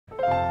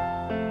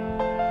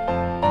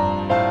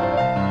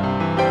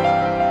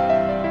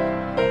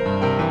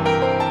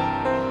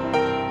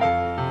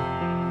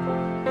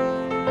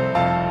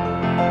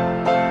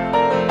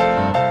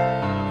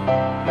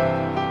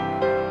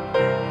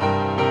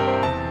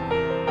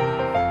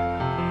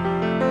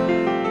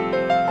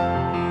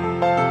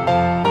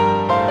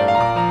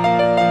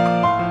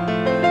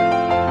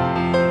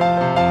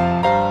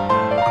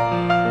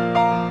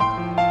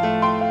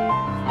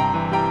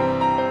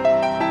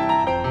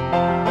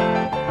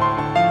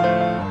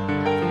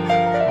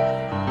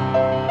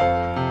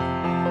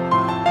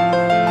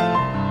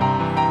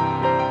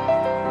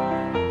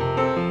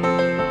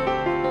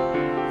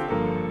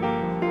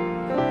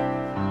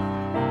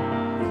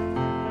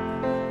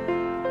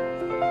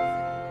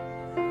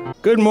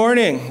Good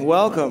morning.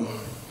 Welcome.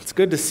 It's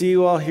good to see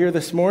you all here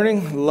this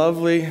morning.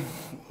 Lovely,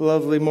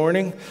 lovely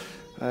morning.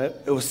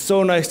 It was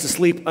so nice to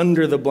sleep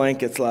under the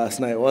blankets last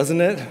night,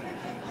 wasn't it?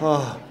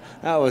 Oh,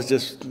 that was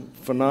just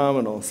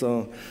phenomenal.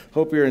 So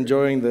hope you're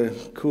enjoying the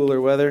cooler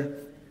weather.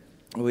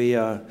 We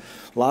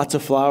lots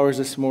of flowers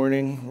this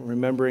morning,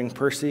 remembering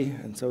Percy,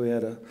 and so we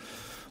had a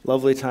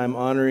lovely time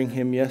honoring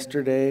him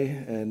yesterday.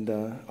 And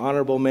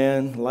honorable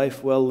man,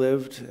 life well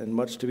lived, and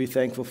much to be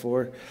thankful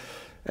for,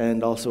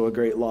 and also a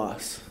great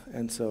loss.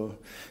 And so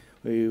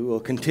we will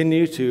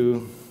continue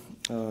to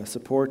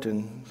support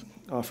and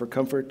offer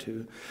comfort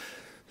to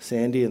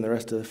Sandy and the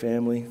rest of the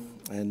family.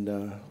 And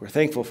we're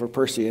thankful for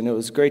Percy, and it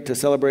was great to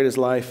celebrate his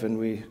life, and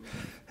we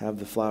have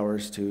the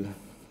flowers to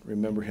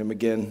remember him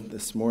again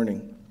this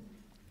morning.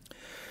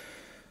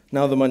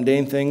 Now the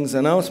mundane things,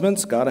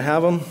 announcements, got to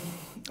have them.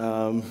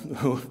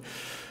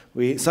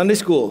 Sunday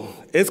school,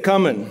 it's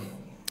coming.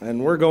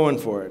 And we're going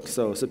for it.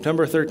 So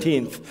September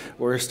 13th,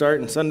 we're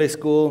starting Sunday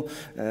school,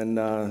 and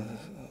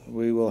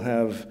we will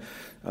have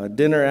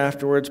dinner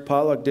afterwards,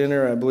 potluck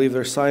dinner. I believe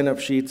there's sign-up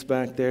sheets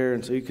back there,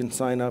 and so you can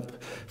sign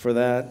up for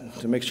that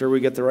to make sure we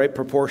get the right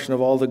proportion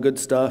of all the good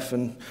stuff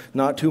and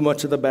not too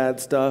much of the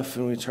bad stuff.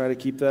 And we try to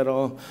keep that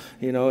all,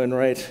 in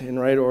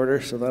right order.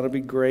 So that'll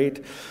be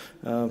great.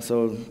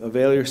 So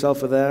avail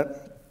yourself of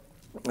that.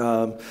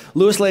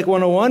 Lewis Lake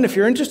 101, if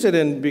you're interested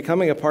in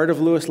becoming a part of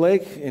Lewis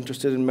Lake,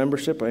 interested in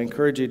membership, I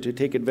encourage you to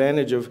take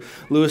advantage of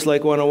Lewis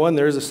Lake 101.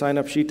 There is a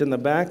sign-up sheet in the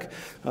back.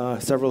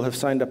 Several have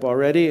signed up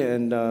already,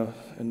 and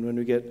when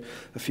we get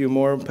a few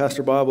more,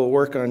 Pastor Bob will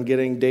work on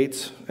getting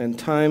dates and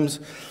times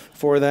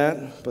for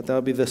that, but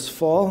that'll be this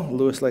fall,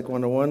 Lewis Lake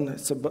 101.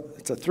 It's a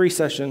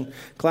 3-session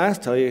class,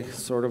 tell you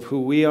sort of who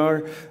we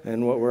are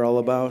and what we're all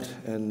about,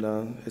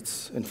 and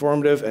it's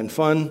informative and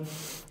fun,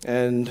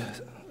 and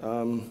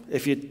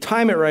if you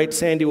time it right,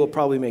 Sandy will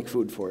probably make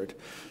food for it.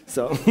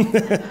 So,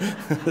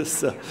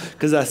 because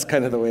that's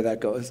kind of the way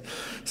that goes.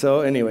 So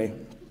anyway,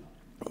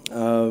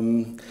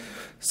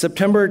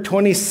 September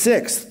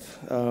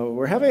 26th,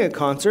 we're having a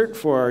concert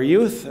for our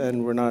youth,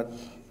 and we're not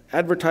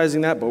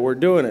advertising that, but we're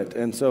doing it.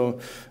 And so,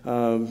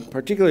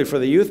 particularly for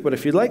the youth, but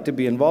if you'd like to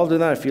be involved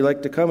in that, if you'd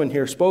like to come and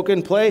hear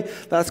spoken play,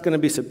 that's going to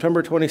be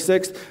September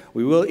 26th.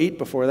 We will eat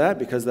before that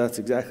because that's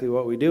exactly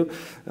what we do.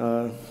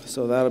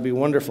 So that'll be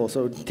wonderful.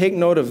 So take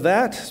note of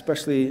that,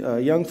 especially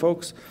young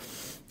folks,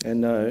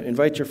 and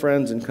invite your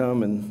friends and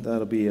come, and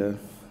that'll be an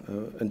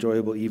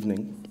enjoyable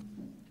evening.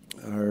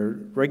 Our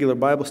regular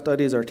Bible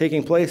studies are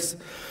taking place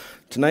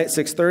tonight,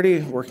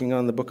 6:30, working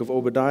on the book of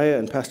Obadiah,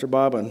 and Pastor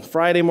Bob on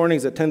Friday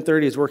mornings at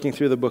 10:30 is working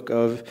through the book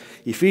of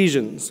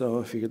Ephesians. So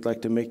if you'd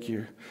like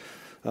to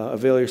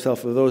avail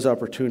yourself of those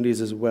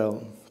opportunities as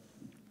well.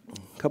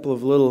 A couple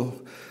of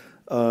little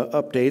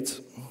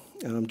updates.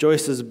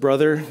 Joyce's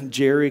brother,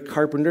 Jerry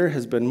Carpenter,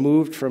 has been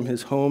moved from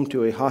his home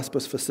to a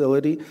hospice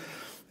facility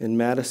in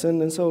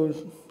Madison, and so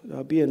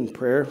be in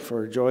prayer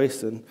for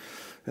Joyce and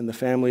the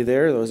family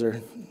there. Those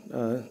are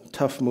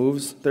tough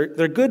moves. They're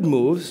good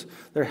moves.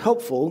 They're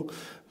helpful,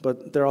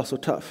 but they're also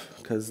tough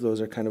because those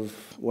are kind of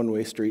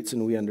one-way streets,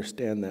 and we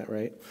understand that,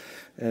 right?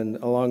 And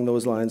along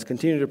those lines,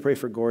 continue to pray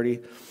for Gordy,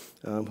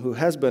 who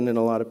has been in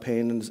a lot of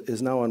pain and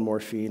is now on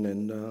morphine,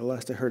 and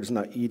last I heard is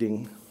not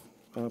eating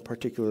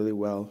particularly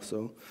well.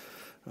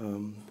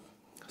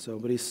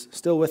 But he's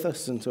still with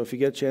us, and so if you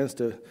get a chance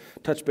to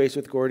touch base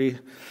with Gordy,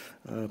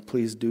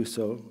 please do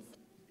so.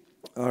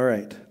 All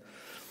right.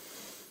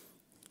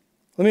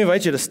 Let me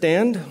invite you to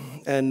stand,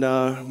 and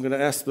I'm going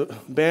to ask the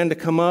band to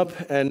come up,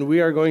 and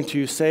we are going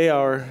to say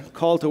our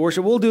call to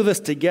worship. We'll do this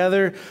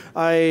together.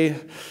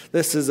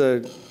 This is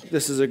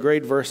a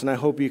great verse, and I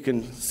hope you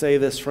can say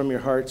this from your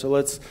heart. So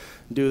let's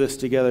do this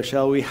together,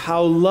 shall we?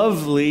 How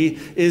lovely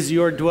is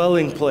your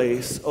dwelling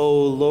place,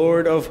 O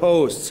Lord of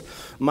hosts!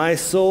 My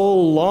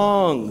soul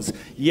longs,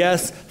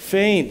 yes,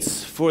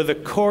 faints for the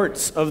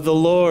courts of the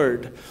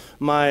Lord.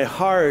 My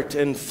heart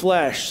and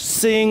flesh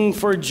sing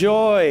for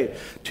joy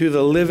to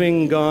the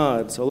living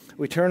God. So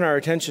we turn our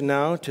attention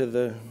now to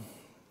the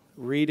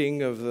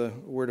reading of the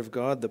Word of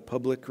God, the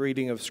public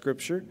reading of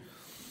Scripture.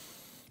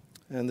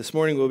 And this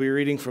morning we'll be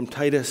reading from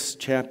Titus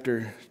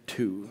chapter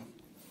 2.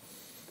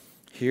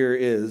 Here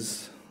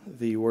is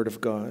the Word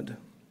of God.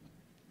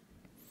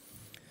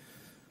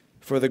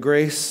 For the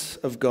grace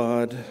of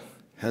God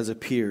has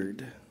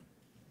appeared.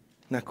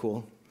 Isn't that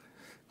cool?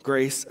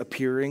 Grace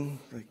appearing,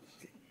 like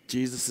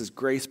Jesus'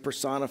 grace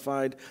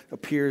personified,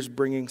 appears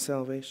bringing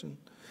salvation.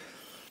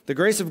 The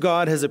grace of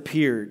God has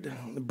appeared,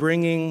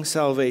 bringing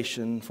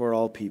salvation for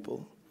all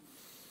people,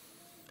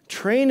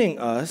 training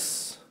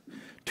us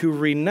to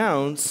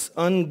renounce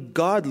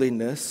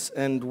ungodliness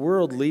and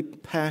worldly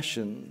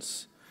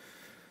passions,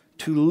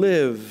 to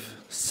live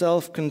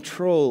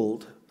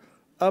self-controlled,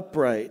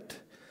 upright,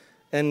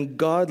 and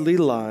godly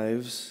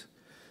lives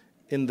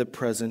in the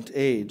present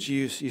age.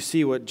 You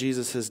see what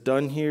Jesus has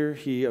done here.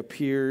 He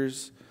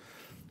appears,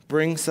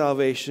 brings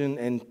salvation,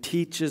 and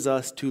teaches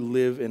us to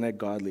live in a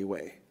godly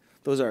way.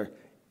 Those are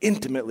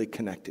intimately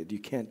connected. You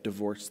can't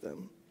divorce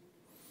them.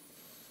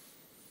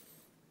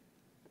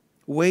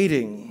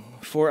 waiting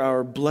for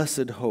our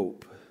blessed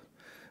hope,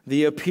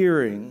 the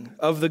appearing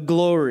of the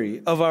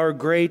glory of our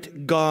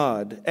great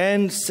God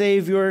and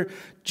Savior,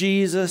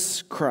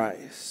 Jesus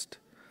Christ,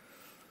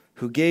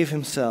 who gave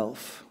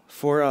himself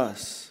for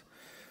us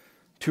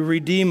to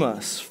redeem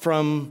us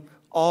from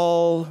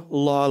all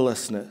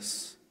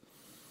lawlessness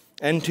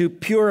and to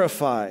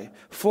purify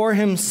for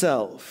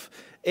himself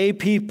a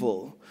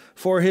people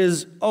for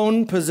his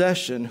own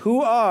possession,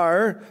 who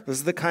are, this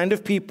is the kind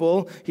of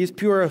people he's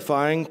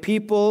purifying,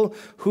 people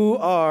who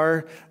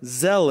are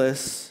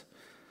zealous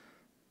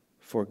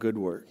for good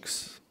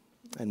works.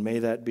 And may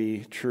that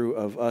be true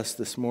of us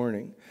this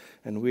morning.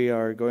 And we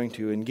are going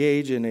to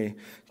engage in a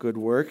good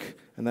work,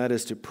 and that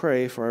is to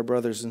pray for our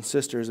brothers and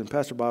sisters. And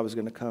Pastor Bob is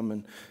going to come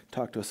and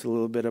talk to us a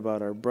little bit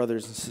about our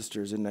brothers and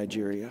sisters in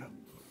Nigeria.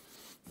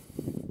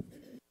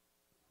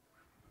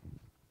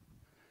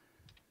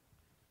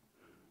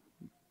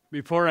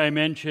 Before I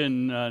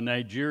mention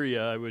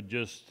Nigeria, I would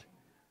just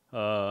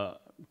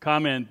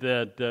comment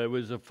that it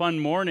was a fun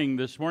morning.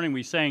 This morning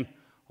we sang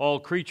All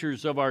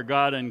Creatures of Our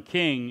God and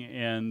King,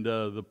 and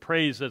the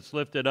praise that's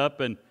lifted up.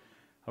 And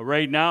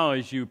right now,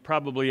 as you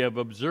probably have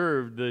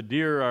observed, the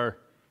deer are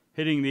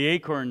hitting the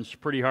acorns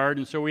pretty hard.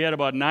 And so we had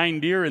about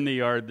 9 deer in the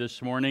yard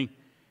this morning.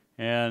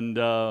 And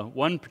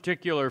one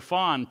particular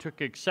fawn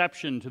took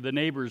exception to the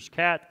neighbor's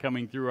cat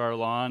coming through our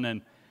lawn,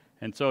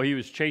 and so he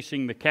was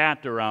chasing the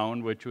cat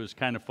around, which was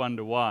kind of fun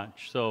to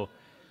watch. So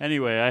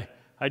anyway,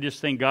 I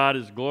just think God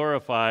is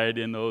glorified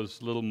in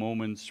those little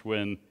moments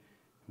when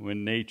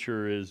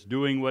nature is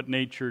doing what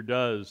nature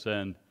does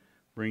and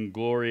bring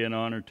glory and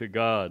honor to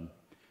God.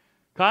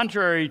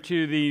 Contrary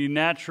to the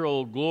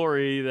natural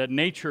glory that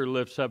nature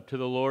lifts up to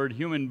the Lord,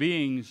 human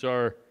beings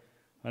are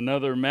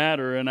another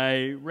matter. And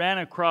I ran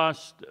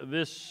across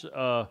this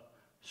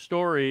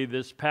story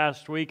this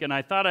past week, and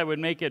I thought I would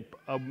make it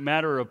a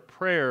matter of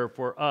prayer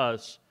for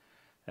us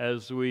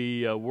as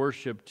we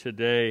worship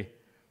today.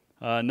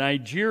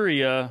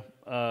 Nigeria,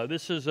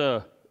 this is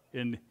a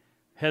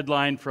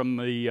headline from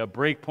the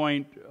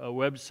Breakpoint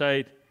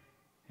website,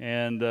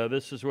 and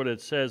this is what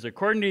it says.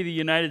 According to the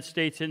United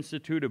States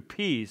Institute of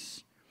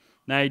Peace,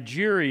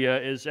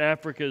 Nigeria is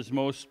Africa's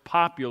most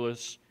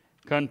populous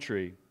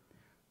country,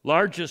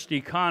 largest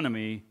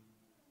economy,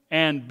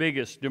 and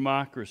biggest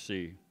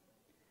democracy.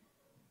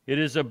 It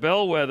is a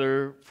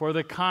bellwether for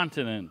the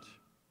continent.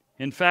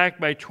 In fact,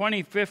 by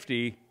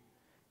 2050,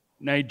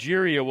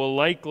 Nigeria will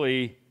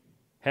likely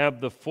have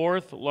the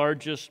 4th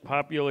largest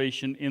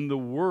population in the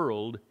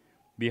world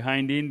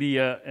behind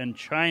India and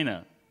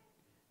China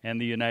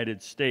and the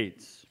United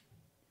States.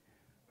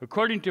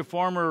 According to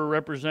former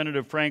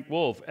Representative Frank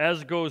Wolf,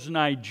 as goes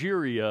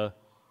Nigeria,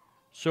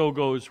 so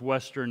goes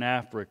Western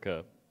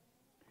Africa.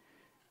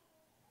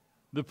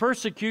 The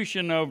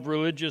persecution of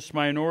religious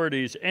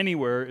minorities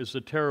anywhere is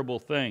a terrible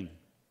thing.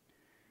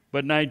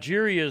 But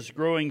Nigeria's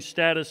growing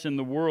status in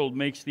the world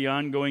makes the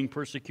ongoing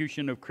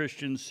persecution of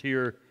Christians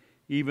here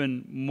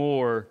even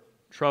more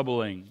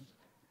troubling.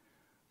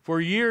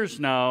 For years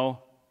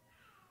now,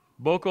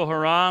 Boko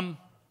Haram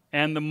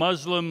and the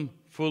Muslim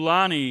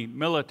Fulani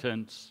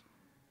militants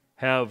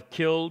have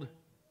killed,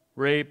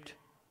 raped,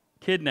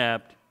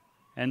 kidnapped,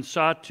 and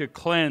sought to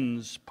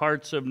cleanse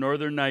parts of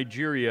northern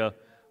Nigeria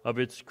of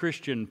its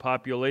Christian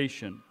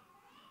population.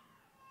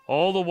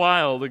 All the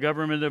while, the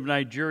government of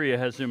Nigeria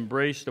has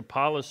embraced a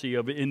policy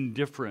of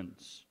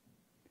indifference,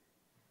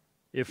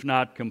 if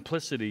not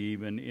complicity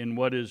even, in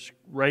what is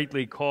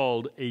rightly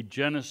called a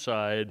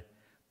genocide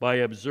by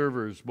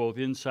observers both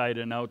inside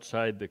and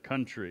outside the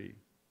country.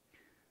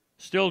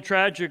 Still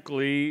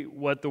tragically,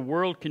 what the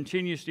world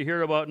continues to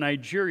hear about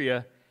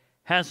Nigeria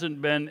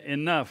hasn't been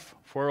enough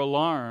for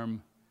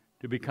alarm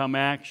to become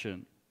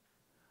action.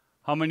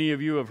 How many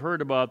of you have heard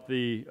about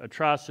the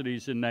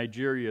atrocities in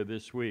Nigeria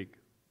this week?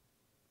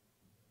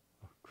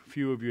 A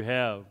few of you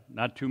have,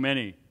 not too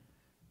many.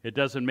 It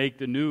doesn't make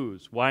the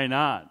news. Why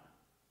not?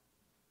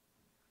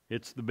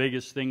 It's the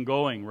biggest thing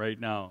going right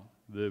now,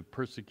 the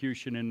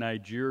persecution in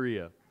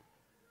Nigeria.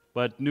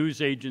 But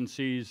news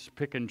agencies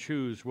pick and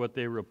choose what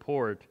they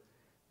report,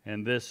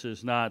 and this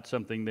is not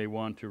something they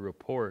want to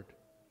report.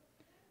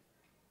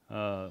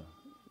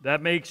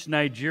 That makes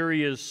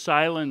Nigeria's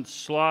silent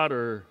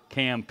slaughter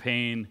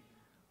campaign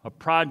a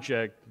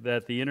project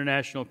that the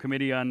International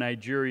Committee on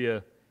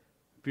Nigeria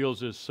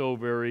feels is so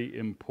very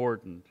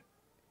important.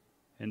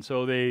 And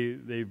so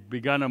they've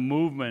begun a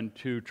movement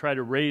to try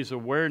to raise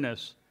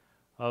awareness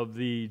of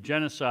the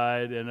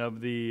genocide and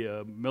of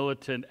the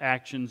militant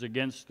actions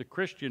against the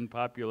Christian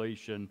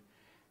population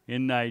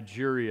in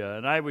Nigeria.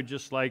 And I would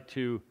just like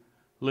to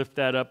lift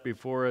that up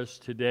before us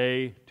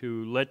today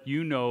to let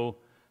you know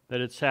that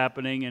it's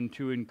happening and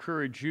to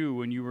encourage you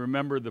when you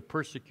remember the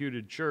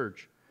persecuted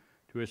church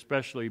to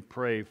especially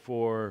pray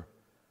for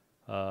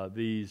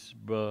these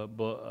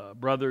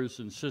brothers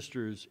and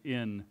sisters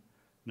in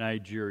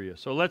Nigeria.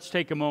 So let's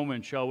take a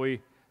moment, shall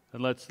we?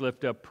 And let's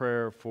lift up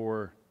prayer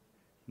for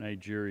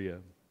Nigeria.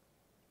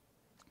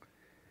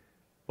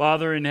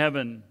 Father in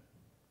heaven,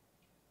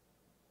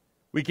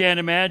 we can't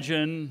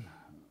imagine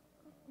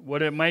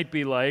what it might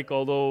be like,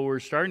 although we're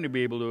starting to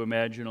be able to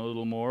imagine a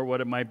little more,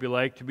 what it might be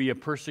like to be a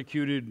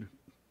persecuted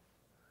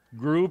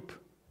group,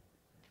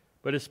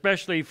 but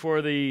especially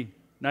for the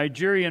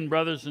Nigerian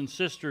brothers and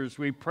sisters,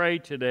 we pray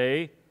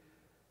today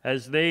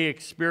as they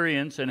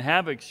experience and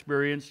have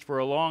experienced for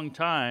a long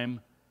time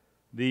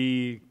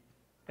the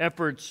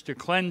efforts to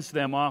cleanse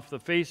them off the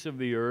face of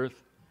the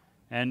earth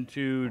and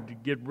to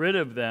get rid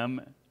of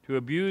them, to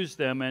abuse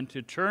them, and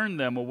to turn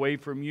them away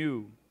from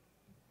you.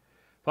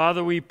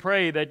 Father, we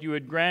pray that you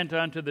would grant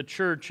unto the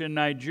church in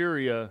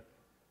Nigeria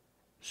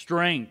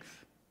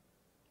strength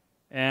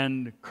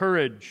and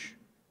courage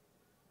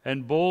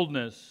and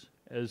boldness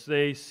as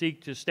they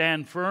seek to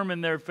stand firm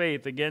in their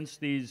faith against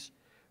these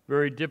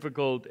very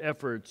difficult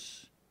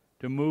efforts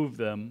to move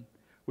them.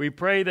 We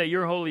pray that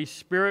your Holy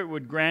Spirit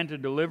would grant a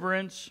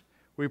deliverance.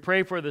 We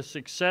pray for the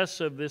success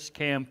of this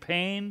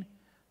campaign,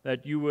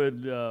 that you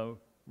would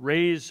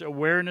raise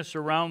awareness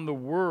around the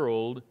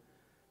world,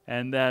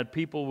 and that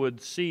people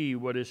would see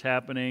what is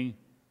happening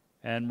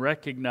and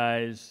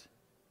recognize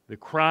the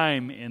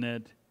crime in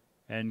it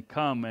and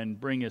come and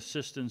bring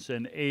assistance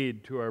and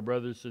aid to our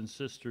brothers and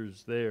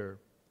sisters there.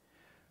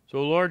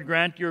 So, Lord,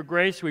 grant your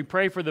grace. We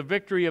pray for the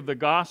victory of the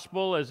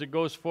gospel as it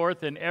goes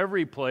forth in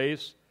every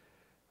place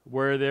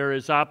where there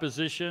is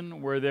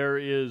opposition, where there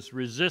is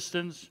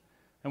resistance.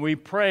 And we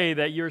pray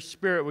that your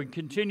Spirit would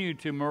continue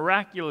to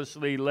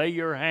miraculously lay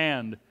your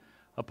hand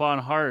upon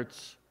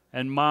hearts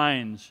and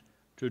minds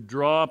to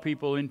draw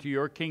people into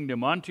your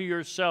kingdom, unto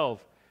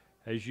yourself,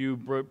 as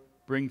you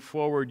bring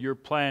forward your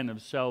plan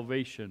of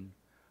salvation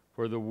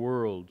for the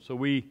world. So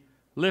we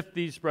lift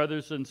these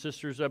brothers and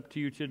sisters up to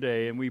you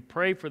today, and we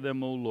pray for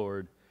them, O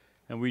Lord,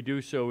 and we do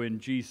so in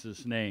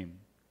Jesus' name.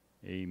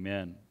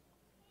 Amen.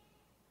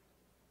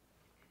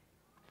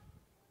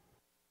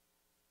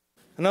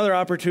 Another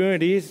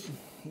opportunity,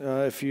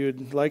 if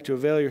you'd like to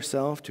avail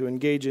yourself to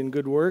engage in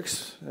good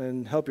works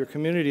and help your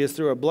community, is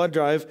through a blood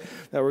drive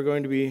that we're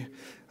going to be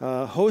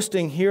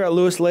hosting here at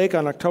Lewis Lake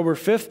on October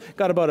 5th.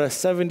 Got about a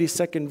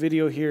 70-second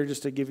video here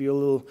just to give you a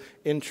little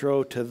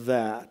intro to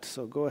that.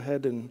 So go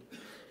ahead and...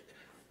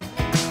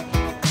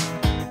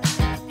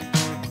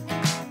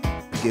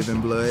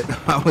 Giving blood.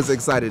 I was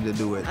excited to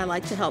do it. I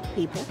like to help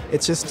people.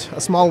 It's just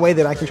a small way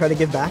that I can try to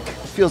give back. It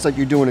feels like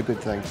you're doing a good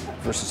thing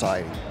for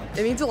society.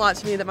 It means a lot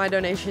to me that my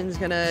donation is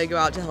going to go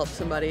out to help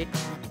somebody.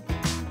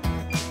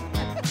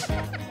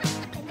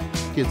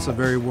 It's a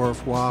very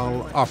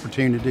worthwhile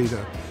opportunity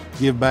to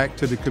give back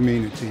to the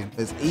community.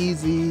 It's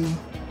easy.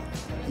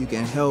 You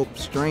can help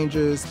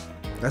strangers.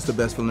 That's the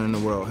best feeling in the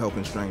world,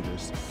 helping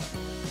strangers.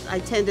 I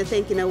tend to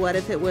think, what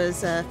if it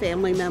was a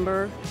family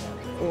member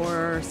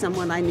or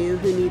someone I knew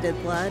who needed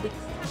blood,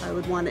 I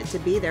would want it to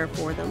be there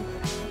for them.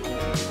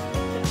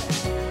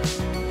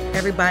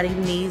 Everybody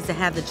needs to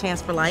have the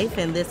chance for life,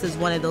 and this is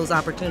one of those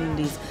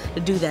opportunities to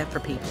do that for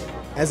people.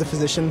 As a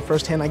physician,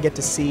 firsthand I get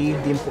to see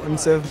the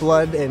importance of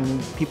blood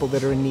and people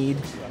that are in need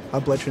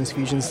of blood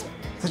transfusions.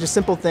 Such a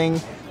simple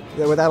thing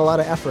that without a lot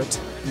of effort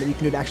that you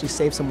can do to actually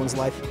save someone's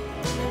life.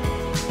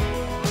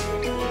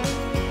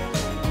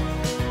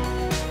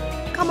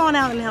 Come on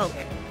out and help.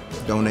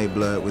 Donate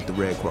blood with the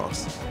Red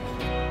Cross.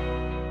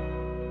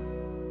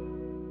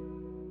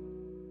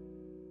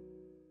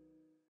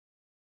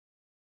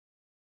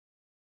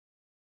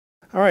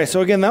 All right,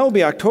 so again, that will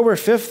be October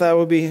 5th. That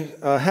will be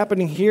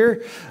happening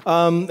here.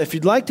 If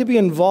you'd like to be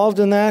involved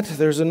in that,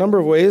 there's a number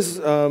of ways.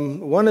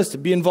 One is to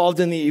be involved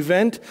in the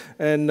event,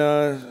 and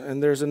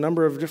there's a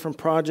number of different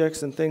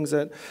projects and things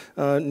that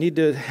need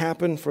to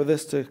happen for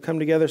this to come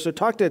together. So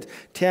talk to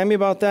Tammy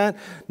about that.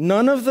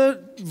 None of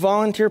the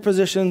volunteer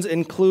positions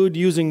include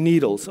using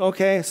needles,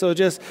 okay? So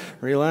just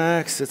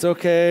relax. It's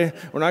okay.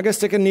 We're not going to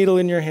stick a needle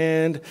in your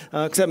hand,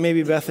 except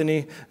maybe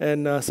Bethany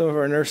and some of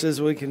our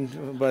nurses. We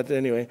can, but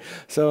anyway.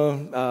 So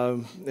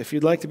if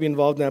you'd like to be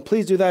involved in that,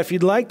 please do that. If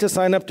you'd like to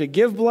sign up to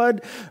give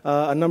blood,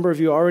 a number of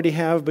you already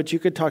have, but you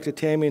could talk to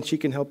Tammy and she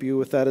can help you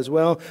with that as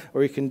well,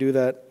 or you can do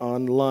that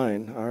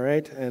online, all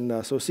right?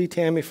 And so see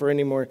Tammy for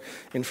any more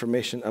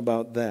information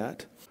about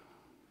that.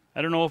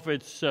 I don't know if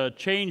it's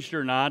changed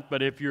or not,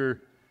 but if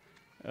you're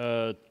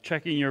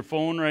checking your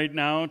phone right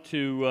now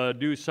to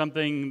do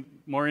something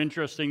more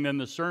interesting than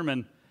the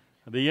sermon,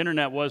 the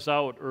internet was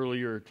out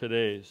earlier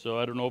today, so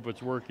I don't know if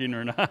it's working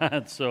or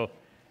not. So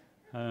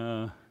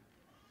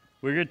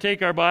we're going to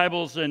take our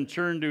Bibles and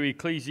turn to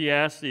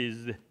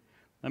Ecclesiastes.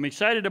 I'm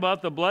excited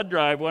about the blood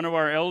drive. One of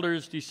our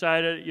elders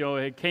decided,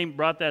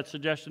 brought that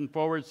suggestion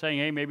forward, saying,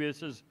 hey, maybe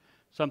this is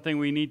something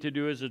we need to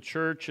do as a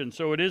church. And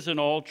so it is an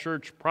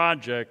all-church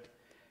project.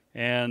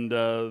 And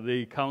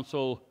the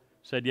council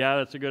said, yeah,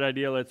 that's a good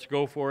idea. Let's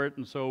go for it.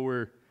 And so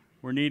we're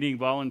needing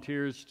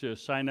volunteers to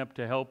sign up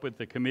to help with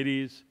the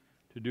committees,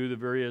 to do the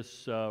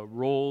various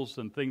roles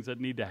and things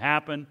that need to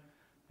happen.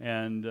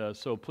 And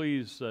so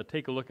please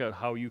take a look at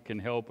how you can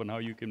help and how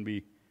you can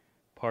be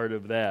part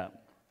of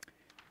that.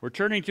 We're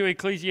turning to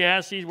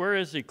Ecclesiastes. Where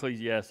is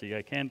Ecclesiastes?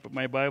 I can't, but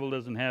my Bible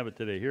doesn't have it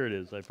today. Here it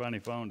is. I finally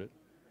found it.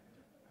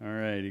 All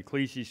right,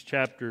 Ecclesiastes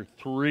chapter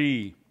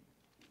 3.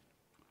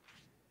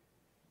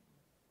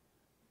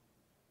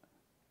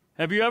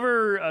 Have you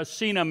ever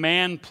seen a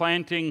man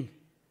planting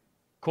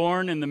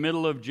corn in the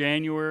middle of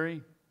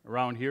January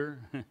around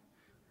here?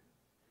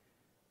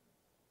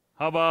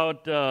 How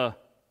about a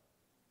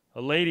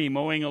lady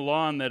mowing a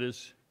lawn that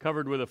is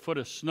covered with a foot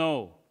of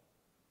snow?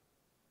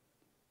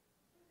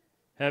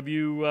 Have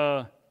you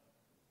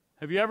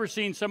ever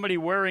seen somebody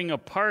wearing a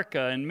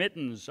parka and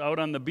mittens out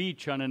on the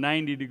beach on a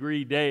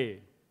 90-degree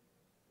day?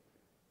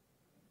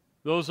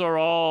 Those are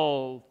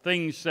all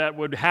things that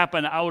would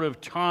happen out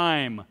of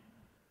time,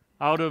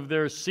 out of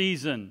their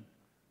season.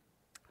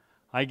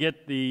 I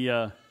get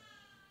the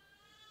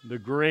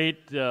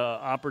great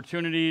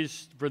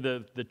opportunities for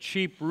the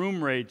cheap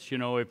room rates,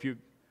 if you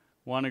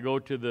want to go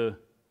to the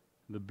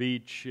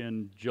beach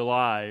in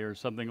July or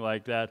something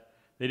like that.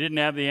 They didn't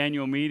have the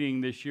annual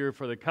meeting this year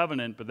for the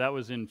covenant, but that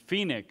was in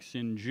Phoenix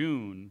in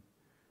June.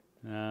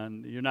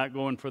 And you're not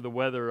going for the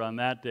weather on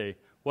that day.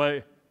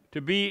 Well,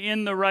 to be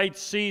in the right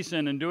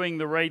season and doing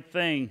the right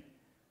thing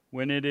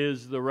when it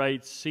is the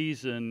right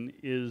season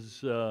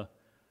is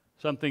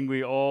something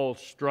we all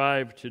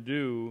strive to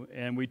do.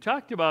 And we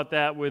talked about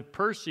that with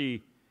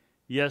Percy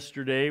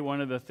yesterday.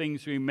 One of the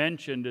things we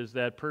mentioned is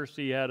that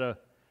Percy had a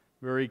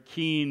very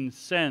keen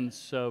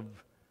sense of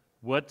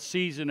what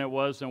season it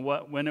was and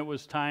when it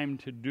was time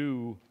to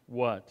do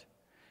what.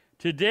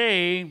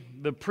 Today,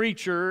 the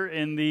preacher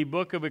in the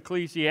book of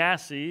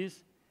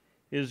Ecclesiastes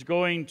is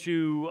going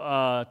to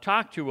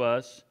talk to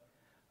us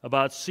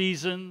about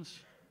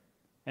seasons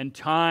and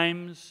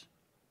times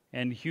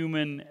and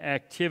human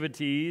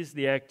activities,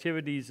 the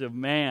activities of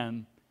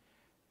man.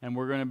 And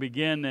we're going to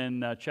begin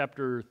in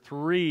chapter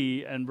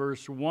 3 and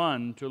verse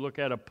 1 to look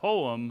at a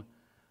poem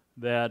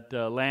that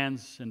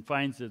lands and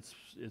finds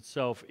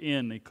itself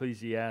in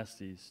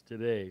Ecclesiastes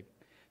today.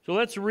 So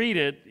let's read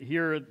it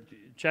here,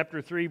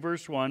 chapter 3,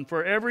 verse 1.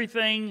 For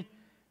everything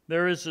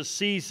there is a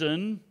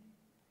season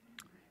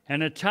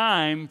and a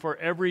time for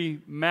every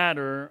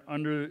matter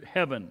under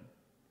heaven.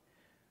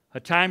 A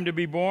time to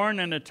be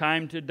born and a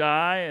time to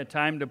die, a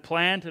time to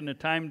plant and a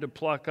time to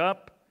pluck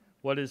up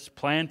what is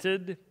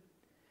planted,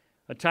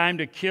 a time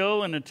to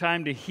kill and a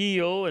time to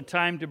heal, a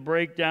time to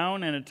break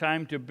down and a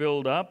time to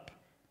build up,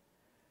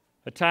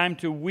 a time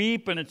to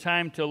weep and a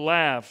time to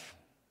laugh,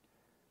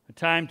 a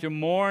time to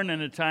mourn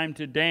and a time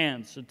to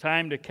dance, a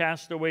time to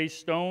cast away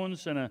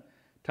stones and a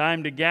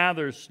time to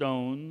gather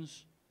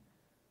stones,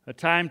 a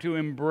time to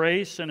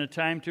embrace and a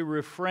time to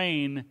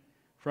refrain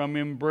from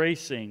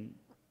embracing.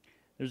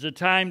 There's a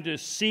time to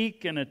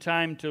seek and a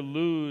time to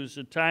lose,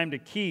 a time to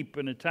keep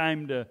and a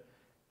time to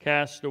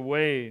cast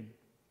away,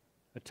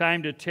 a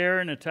time to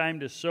tear and a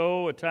time to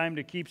sow, a time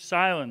to keep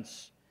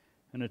silence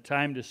and a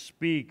time to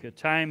speak, a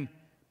time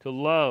to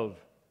love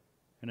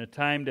and a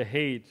time to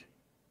hate,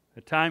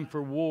 a time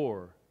for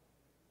war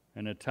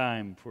and a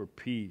time for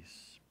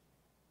peace.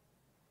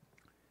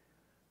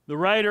 The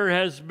writer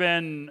has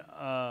been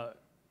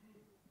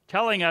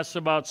telling us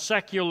about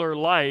secular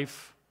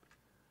life,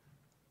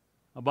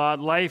 about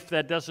life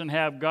that doesn't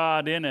have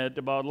God in it,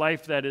 about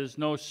life that is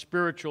no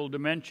spiritual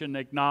dimension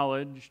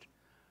acknowledged,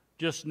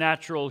 just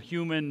natural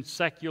human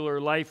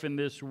secular life in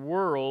this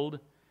world.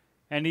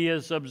 And he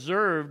has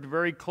observed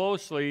very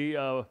closely,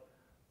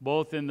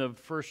 both in the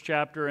first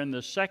chapter and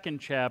the second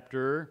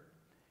chapter,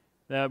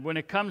 that when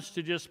it comes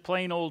to just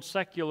plain old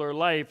secular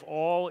life,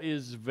 all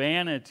is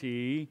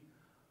vanity,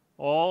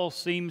 all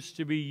seems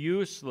to be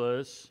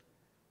useless,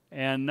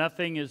 and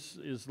nothing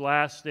is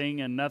lasting,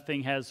 and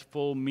nothing has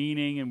full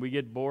meaning, and we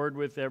get bored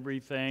with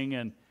everything,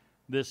 and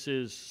this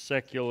is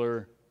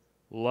secular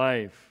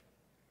life.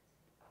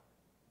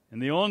 And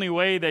the only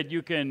way that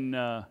you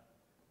can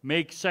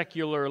make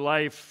secular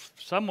life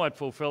somewhat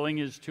fulfilling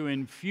is to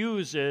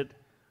infuse it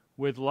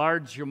with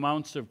large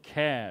amounts of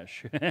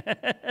cash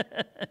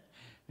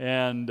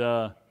and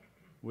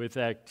with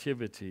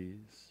activities.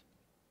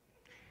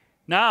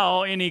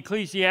 Now, in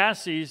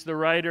Ecclesiastes, the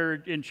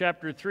writer in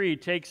chapter 3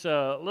 takes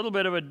a little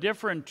bit of a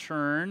different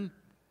turn,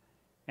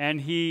 and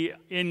he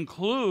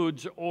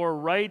includes or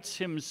writes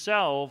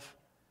himself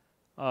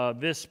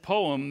this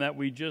poem that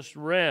we just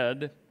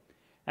read.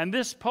 And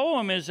this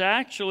poem is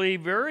actually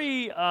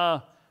very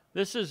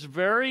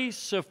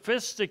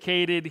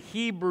sophisticated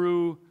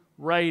Hebrew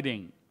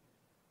writing.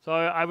 So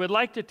I would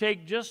like to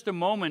take just a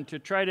moment to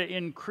try to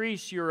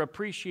increase your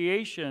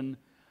appreciation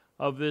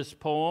of this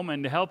poem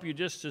and to help you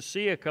just to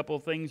see a couple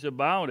things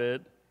about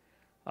it.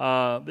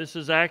 This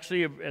is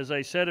actually, as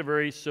I said, a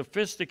very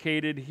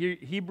sophisticated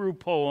Hebrew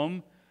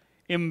poem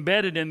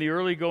embedded in the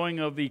early going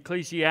of the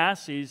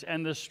Ecclesiastes,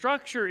 and the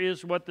structure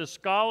is what the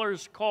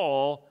scholars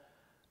call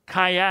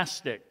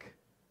chiastic.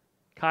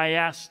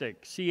 Chiastic,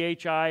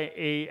 C-H-I-A-S-T-I-C,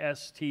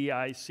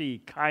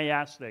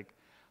 chiastic.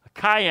 A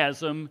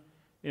chiasm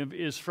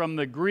is from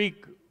the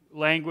Greek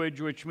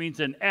language, which means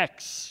an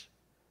X.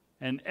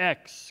 An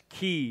X,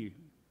 chi,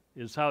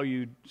 is how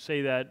you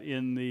say that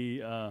in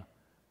the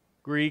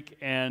Greek,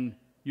 and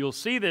you'll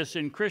see this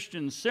in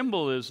Christian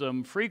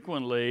symbolism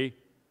frequently,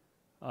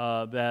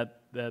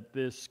 that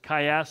this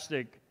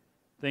chiastic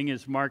thing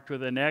is marked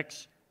with an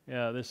X.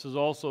 This is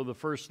also the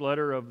first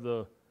letter of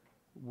the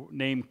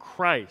name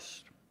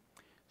Christ.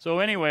 So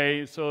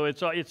anyway, so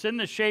it's in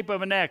the shape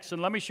of an X.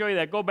 And let me show you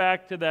that. Go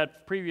back to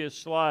that previous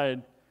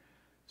slide.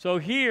 So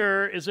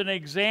here is an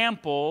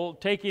example,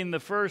 taking the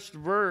first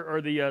verse, or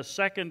the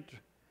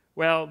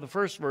the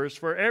first verse.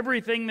 For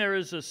everything there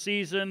is a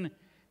season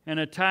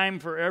and a time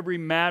for every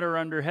matter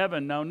under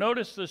heaven. Now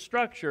notice the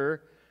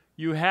structure.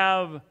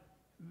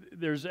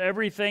 There's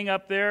everything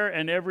up there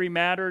and every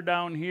matter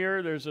down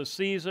here. There's a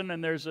season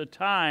and there's a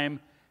time,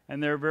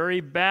 and they're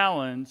very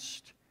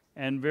balanced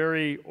and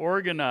very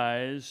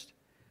organized.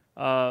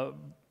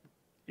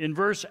 In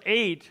verse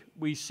 8,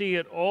 we see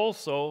it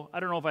also. I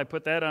don't know if I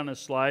put that on a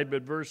slide,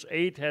 but verse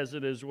 8 has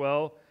it as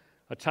well.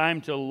 A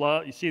time to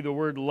love. You see the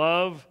word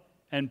love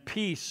and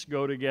peace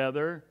go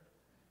together.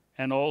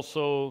 And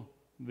also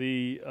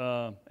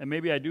and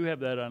maybe I do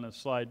have that on a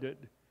slide.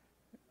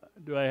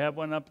 Do I have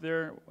one up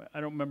there?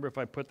 I don't remember if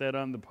I put that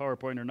on the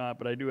PowerPoint or not,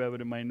 but I do have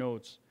it in my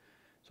notes.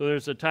 So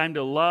there's a time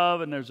to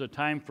love, and there's a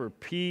time for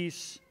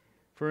peace,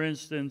 for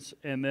instance,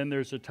 and then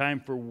there's a time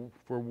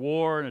for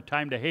war and a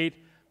time to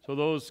hate. So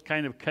those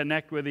kind of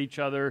connect with each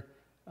other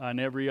on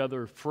every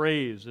other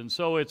phrase. And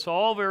so it's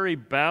all very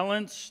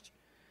balanced.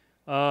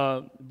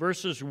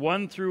 Verses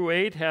 1 through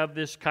 8 have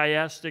this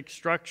chiastic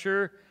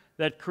structure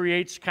that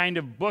creates kind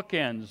of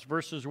bookends.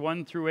 Verses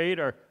 1 through 8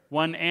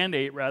 1 and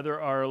 8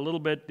 are a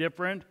little bit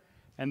different.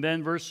 And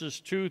then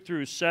verses 2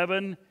 through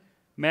 7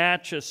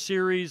 match a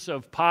series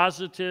of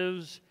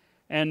positives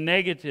and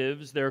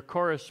negatives. They're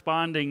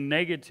corresponding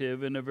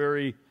negative in a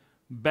very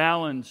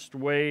balanced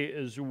way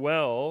as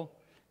well.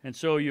 And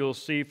so you'll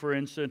see, for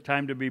instance,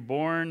 time to be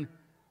born,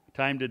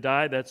 time to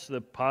die, that's the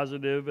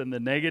positive and the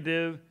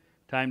negative.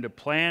 Time to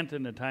plant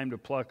and the time to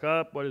pluck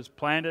up. What is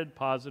planted,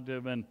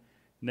 positive and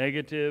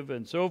negative,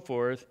 and so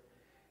forth.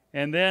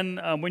 And then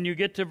when you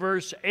get to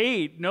verse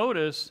 8,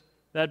 notice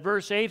that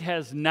verse 8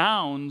 has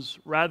nouns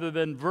rather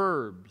than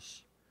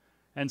verbs.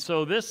 And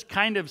so this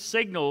kind of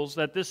signals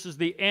that this is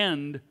the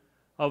end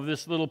of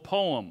this little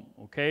poem,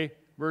 okay?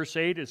 Verse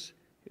 8 is,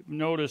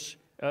 notice,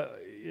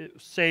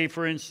 say,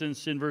 for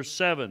instance, in verse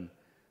 7,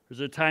 there's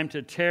a time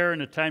to tear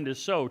and a time to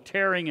sow.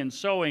 Tearing and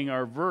sowing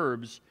are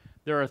verbs.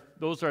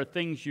 Those are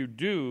things you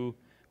do.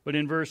 But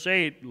in verse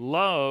 8,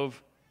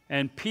 love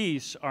and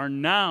peace are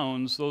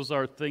nouns. Those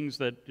are things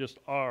that just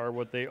are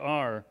what they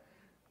are.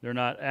 They're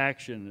not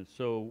action.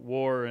 So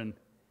war and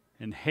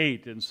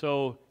hate. And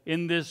so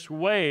in this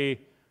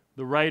way,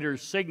 the writer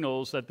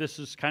signals that this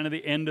is kind of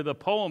the end of the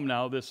poem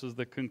now. This is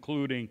the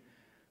concluding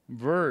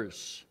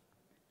verse.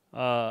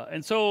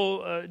 And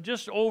so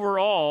just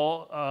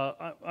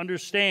overall,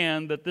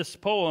 understand that this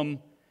poem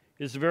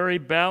is very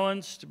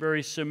balanced,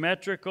 very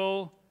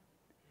symmetrical,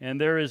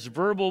 and there is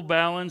verbal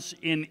balance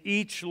in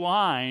each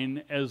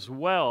line as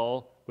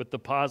well, with the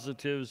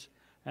positives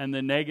and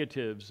the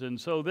negatives. And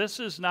so this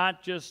is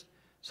not just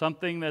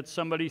something that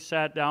somebody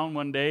sat down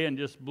one day and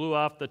just blew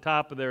off the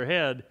top of their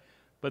head,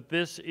 but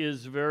this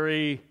is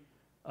very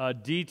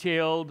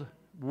detailed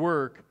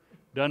work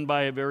done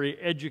by a very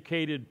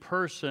educated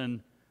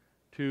person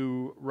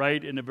to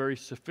write in a very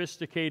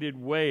sophisticated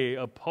way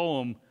a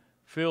poem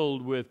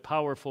filled with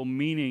powerful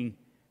meaning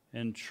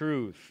and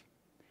truth.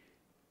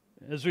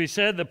 As we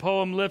said, the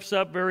poem lifts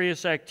up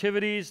various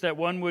activities that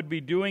one would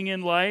be doing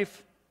in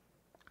life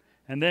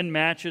and then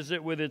matches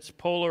it with its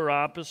polar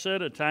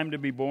opposite, a time to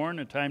be born,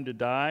 a time to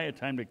die, a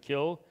time to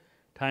kill,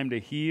 a time to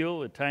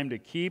heal, a time to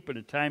keep, and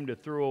a time to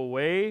throw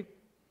away.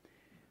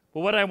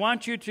 But what I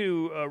want you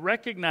to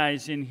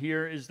recognize in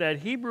here is that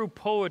Hebrew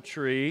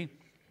poetry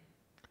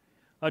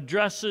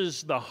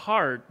addresses the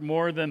heart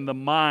more than the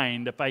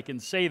mind, if I can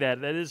say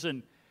that. That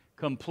isn't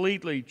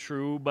completely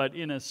true, but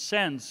in a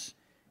sense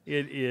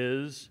it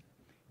is.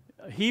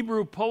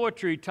 Hebrew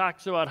poetry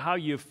talks about how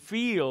you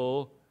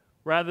feel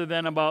rather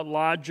than about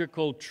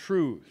logical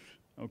truth,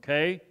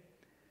 okay?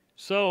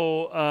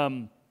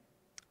 So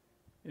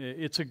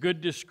it's a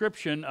good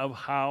description of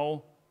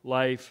how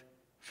life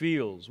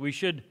feels. We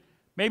should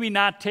maybe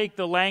not take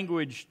the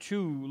language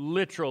too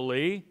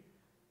literally,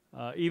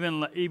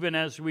 even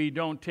as we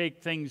don't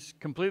take things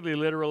completely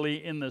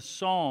literally in the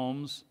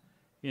Psalms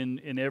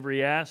in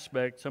every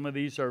aspect. Some of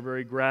these are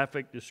very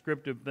graphic,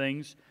 descriptive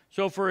things.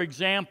 So, for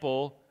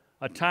example,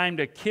 a time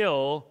to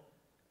kill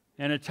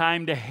and a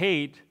time to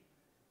hate,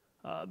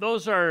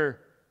 those are,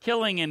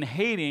 killing and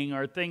hating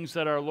are things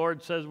that our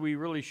Lord says we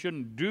really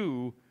shouldn't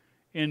do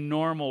in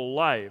normal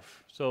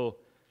life. So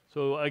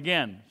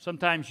again,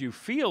 sometimes you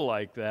feel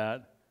like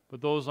that,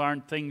 but those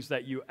aren't things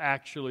that you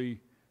actually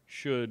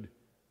should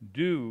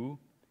do.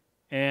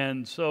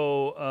 And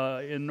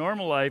so in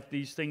normal life,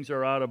 these things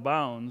are out of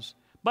bounds.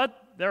 But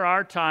there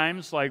are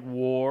times like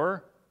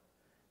war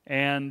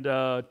and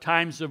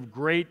times of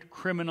great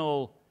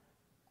criminal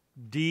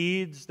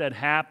deeds that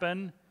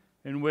happen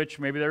in which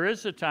maybe there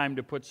is a time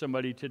to put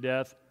somebody to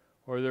death,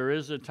 or there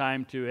is a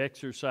time to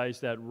exercise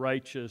that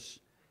righteous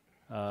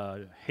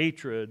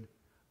hatred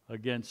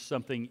against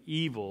something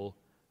evil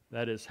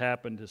that has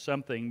happened to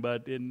something.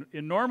 But in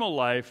normal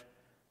life,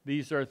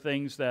 these are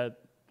things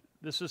that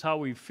this is how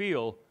we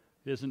feel,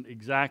 it isn't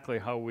exactly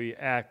how we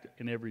act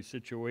in every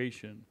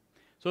situation.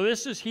 So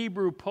this is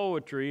Hebrew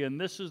poetry, and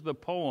this is the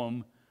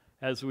poem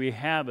as we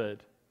have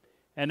it.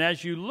 And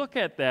as you look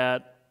at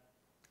that,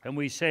 and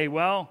we say,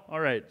 well,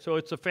 all right, so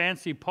it's a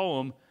fancy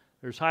poem.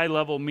 There's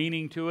high-level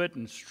meaning to it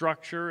and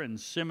structure and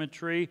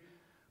symmetry.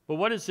 But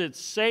what does it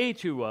say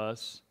to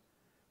us?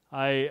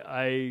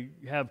 I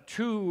have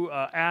two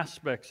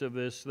aspects of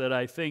this that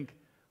I think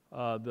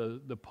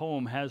the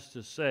poem has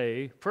to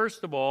say.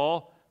 First of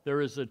all,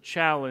 there is a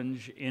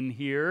challenge in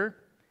here.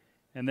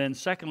 And then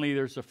secondly,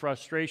 there's a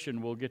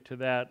frustration. We'll get to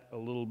that a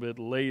little bit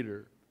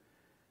later.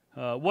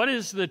 What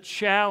is the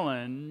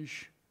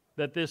challenge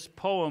that this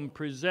poem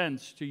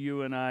presents to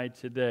you and I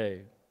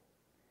today?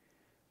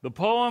 The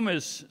poem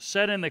is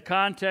set in the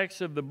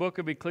context of the book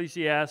of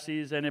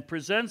Ecclesiastes, and it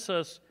presents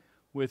us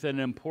with an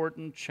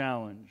important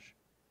challenge.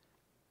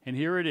 And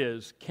here it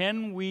is.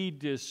 Can we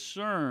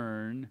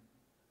discern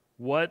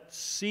what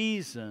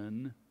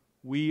season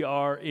we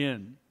are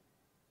in?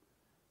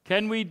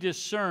 Can we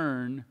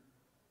discern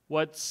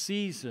what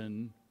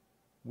season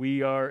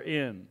we are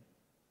in?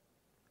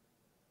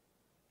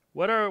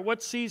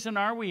 What season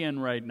are we in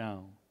right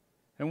now?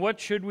 And what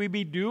should we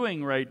be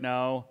doing right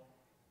now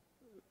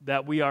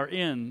that we are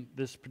in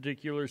this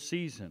particular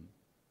season?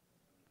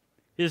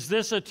 Is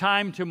this a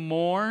time to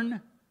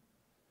mourn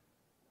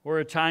or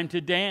a time to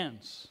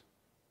dance?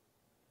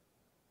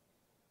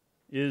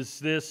 Is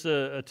this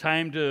a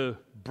time to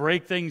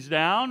break things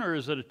down, or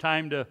is it a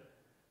time to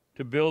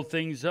build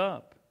things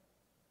up?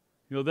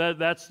 You know,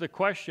 that's the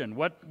question.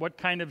 What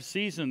kind of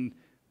season?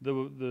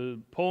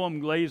 The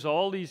poem lays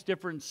all these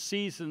different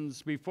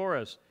seasons before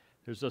us.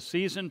 There's a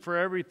season for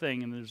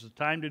everything, and there's a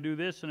time to do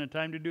this and a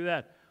time to do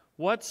that.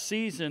 What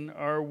season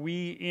are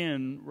we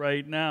in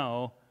right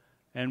now,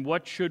 and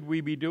what should we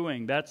be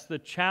doing? That's the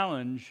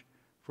challenge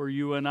for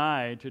you and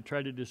I to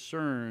try to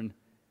discern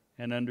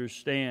and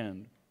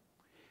understand.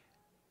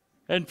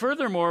 And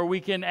furthermore, we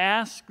can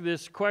ask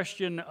this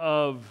question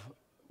of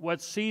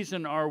what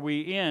season are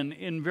we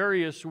in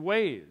various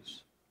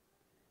ways.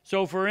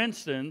 So, for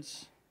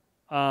instance,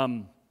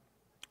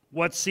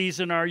 what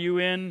season are you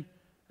in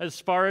as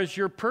far as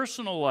your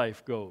personal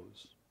life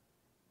goes?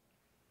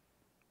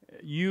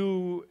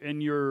 You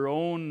and your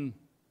own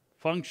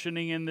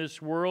functioning in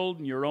this world,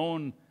 and your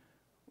own,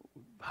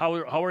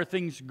 how are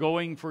things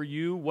going for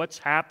you? What's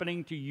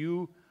happening to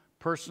you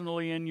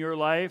personally in your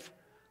life?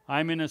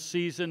 I'm in a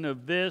season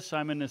of this,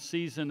 I'm in a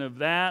season of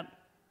that.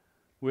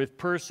 With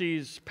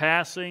Percy's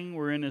passing,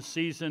 we're in a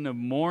season of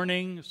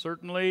mourning,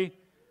 certainly,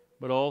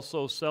 but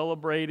also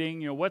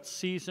celebrating. You know, what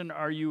season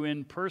are you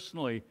in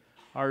personally?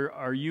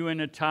 Are you in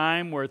a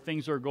time where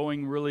things are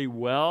going really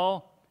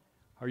well?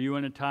 Are you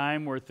in a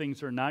time where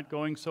things are not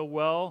going so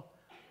well?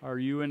 Are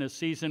you in a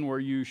season where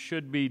you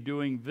should be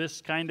doing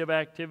this kind of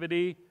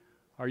activity?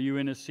 Are you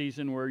in a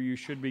season where you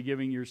should be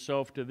giving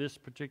yourself to this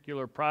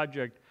particular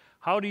project?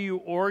 How do you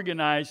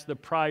organize the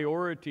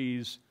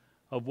priorities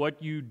of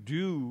what you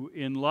do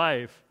in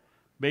life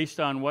based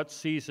on what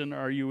season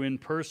are you in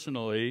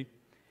personally?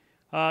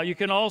 You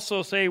can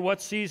also say,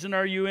 what season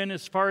are you in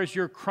as far as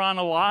your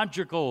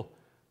chronological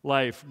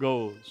life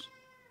goes?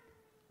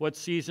 What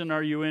season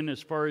are you in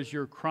as far as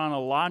your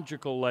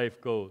chronological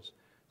life goes?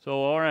 So,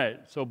 all right,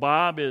 so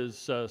Bob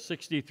is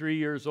 63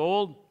 years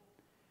old,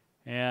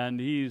 and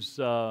he's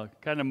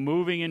kind of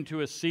moving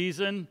into a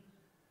season.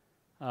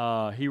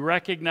 He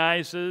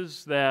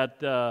recognizes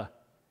that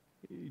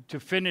to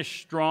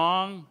finish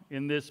strong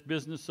in this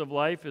business of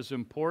life is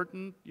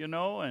important, you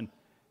know, and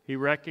he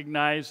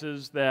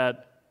recognizes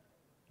that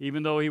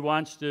even though he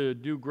wants to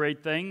do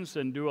great things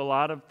and do a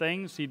lot of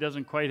things, he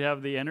doesn't quite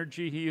have the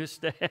energy he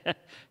used to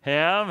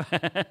have,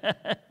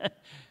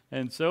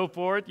 and so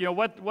forth. You know,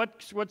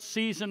 what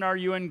season are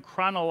you in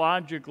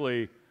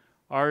chronologically?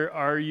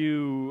 Are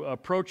you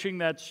approaching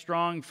that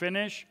strong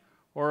finish,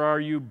 or are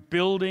you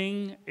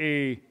building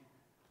a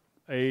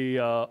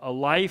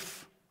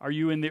life? Are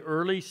you in the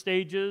early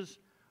stages?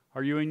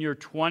 Are you in your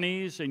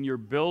 20s and you're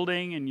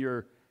building and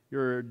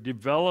you're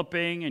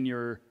developing and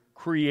you're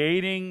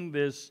creating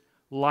this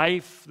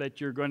life that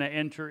you're going to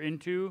enter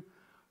into?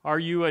 Are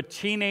you a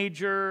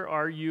teenager?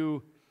 Are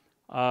you,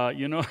 one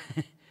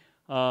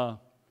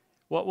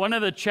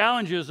of the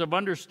challenges of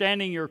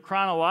understanding your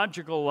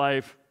chronological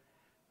life,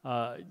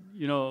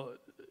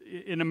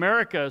 in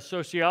America,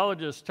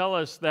 sociologists tell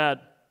us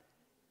that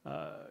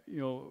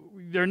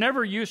there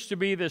never used to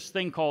be this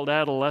thing called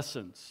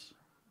adolescence,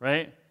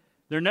 right?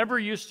 There never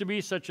used to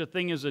be such a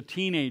thing as a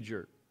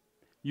teenager.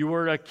 You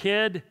were a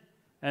kid,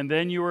 and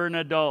then you were an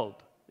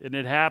adult, and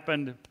it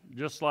happened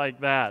just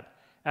like that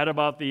at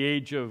about the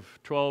age of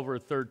 12 or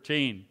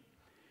 13.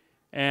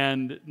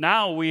 And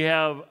now we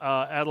have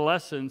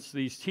adolescence,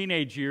 these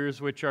teenage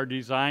years, which are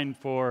designed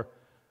for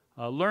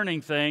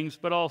learning things,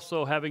 but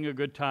also having a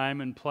good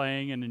time and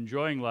playing and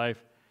enjoying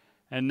life.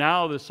 And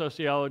now the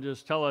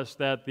sociologists tell us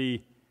that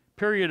the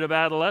period of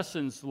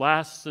adolescence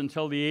lasts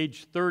until the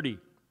age 30,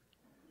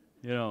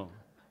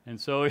 And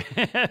so,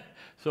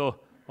 so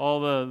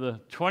all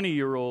the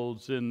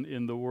 20-year-olds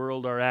in the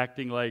world are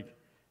acting like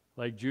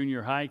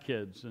junior high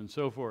kids and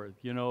so forth,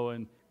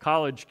 and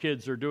college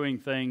kids are doing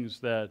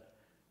things that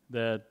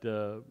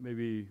that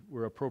maybe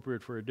were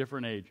appropriate for a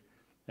different age.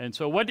 And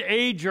so what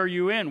age are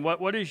you in?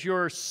 What is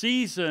your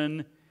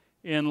season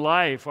in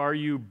life? Are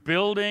you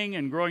building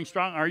and growing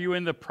strong? Are you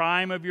in the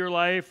prime of your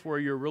life where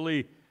you're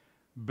really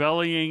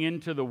bellying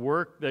into the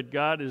work that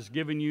God has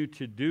given you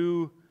to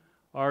do?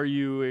 Are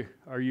you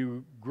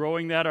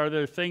growing that? Are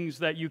there things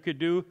that you could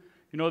do?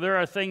 You know, there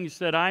are things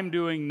that I'm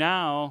doing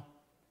now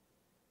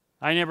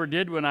I never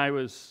did when I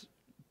was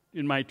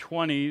in my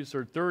 20s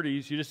or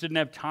 30s. You just didn't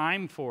have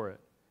time for it.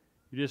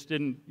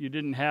 You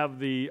didn't have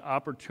the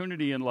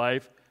opportunity in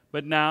life.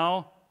 But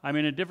now I'm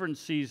in a different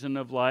season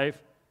of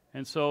life.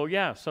 And so,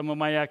 yeah, some of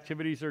my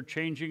activities are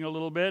changing a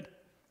little bit,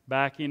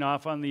 backing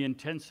off on the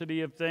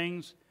intensity of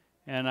things,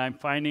 and I'm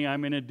finding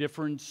I'm in a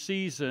different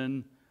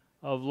season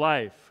of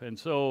life. And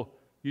so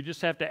you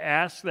just have to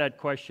ask that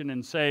question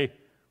and say,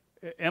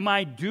 am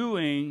I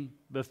doing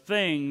the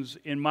things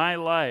in my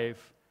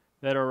life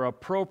that are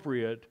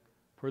appropriate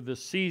for the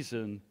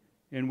season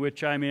in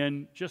which I'm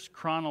in, just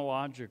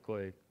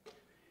chronologically?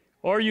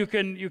 Or you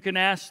can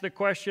ask the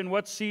question,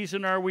 what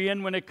season are we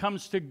in when it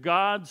comes to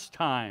God's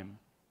time?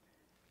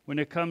 When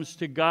it comes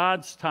to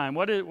God's time,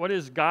 what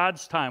is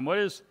God's time?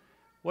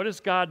 What is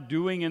God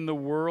doing in the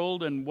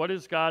world, and what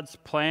is God's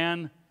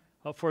plan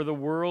for the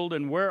world,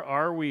 and where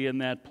are we in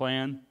that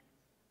plan?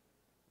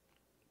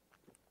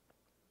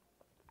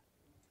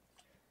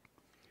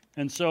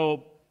 And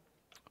so,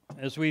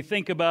 as we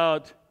think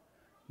about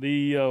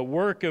the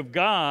work of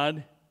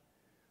God,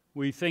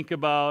 we think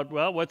about,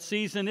 well, what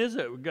season is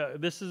it?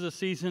 This is a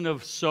season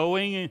of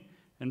sowing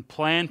and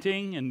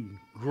planting and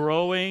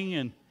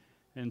growing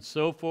and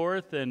so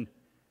forth. And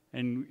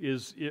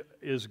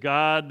is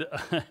God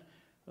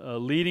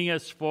leading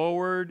us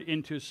forward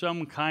into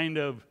some kind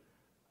of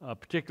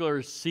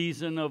particular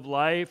season of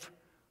life?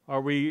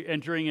 Are we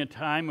entering a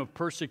time of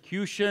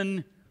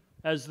persecution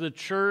as the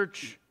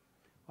church?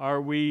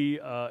 Are we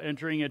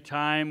entering a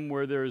time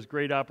where there is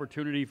great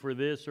opportunity for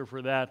this or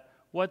for that?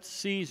 What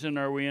season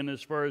are we in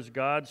as far as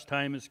God's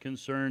time is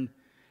concerned?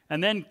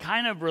 And then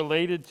kind of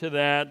related to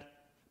that,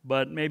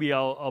 but maybe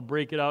I'll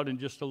break it out in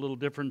just a little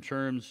different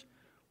terms.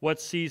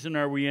 What season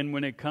are we in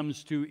when it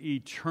comes to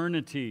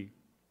eternity?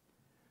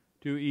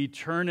 To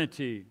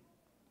eternity.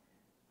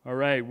 All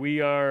right, we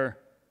are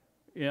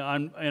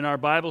in our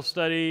Bible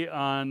study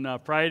on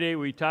Friday,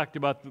 we talked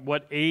about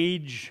what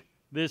age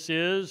this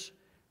is.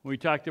 We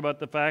talked about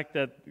the fact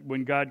that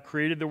when God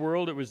created the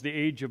world, it was the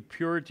age of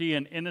purity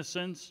and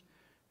innocence,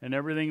 and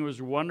everything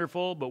was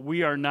wonderful. But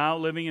we are now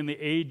living in the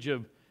age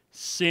of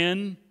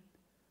sin,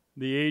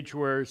 the age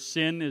where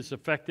sin has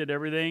affected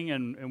everything,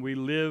 and we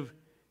live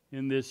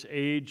in this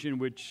age in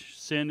which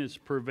sin is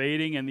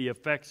pervading and the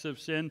effects of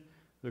sin,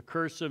 the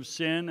curse of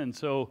sin. And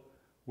so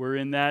we're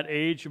in that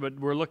age, but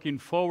we're looking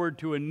forward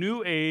to a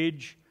new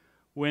age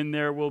when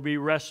there will be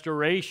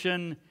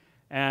restoration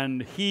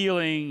and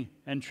healing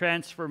and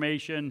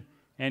transformation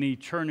and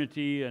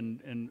eternity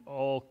and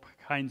all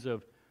kinds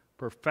of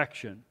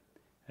perfection.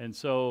 And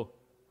so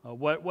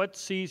what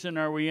season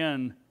are we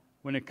in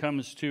when it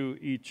comes to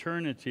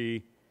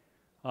eternity?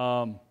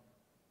 The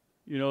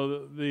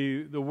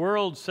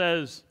world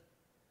says,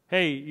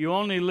 hey, you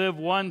only live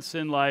once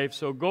in life,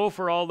 so go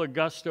for all the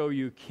gusto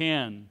you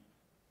can.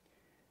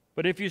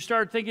 But if you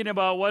start thinking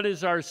about what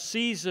is our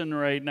season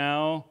right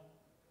now,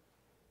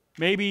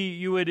 maybe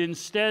you would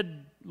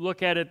instead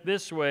look at it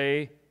this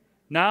way.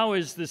 Now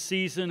is the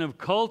season of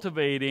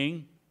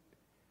cultivating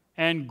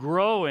and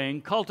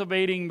growing,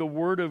 cultivating the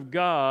Word of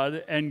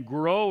God and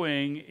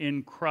growing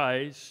in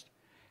Christ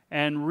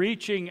and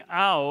reaching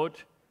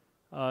out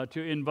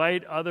to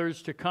invite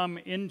others to come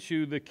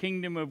into the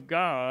kingdom of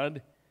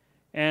God.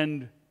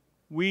 And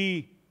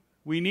we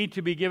need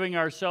to be giving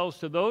ourselves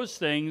to those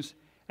things.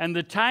 And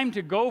the time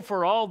to go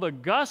for all the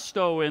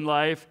gusto in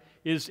life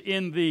is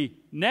in the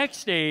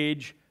next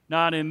age,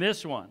 not in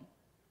this one.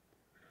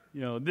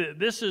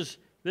 This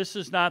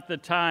is not the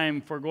time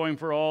for going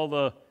for all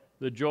the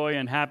joy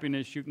and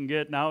happiness you can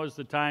get. Now is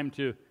the time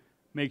to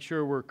make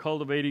sure we're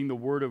cultivating the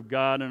Word of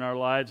God in our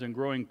lives and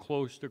growing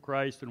close to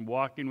Christ and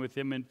walking with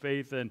Him in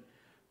faith and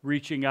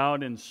reaching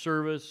out in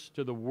service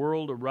to the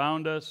world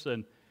around us.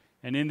 And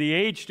in the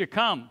age to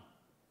come,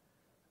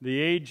 the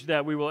age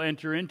that we will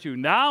enter into,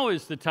 now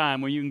is the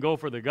time when you can go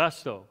for the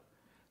gusto.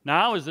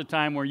 Now is the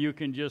time where you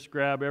can just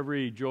grab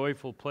every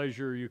joyful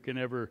pleasure you can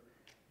ever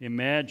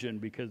imagine,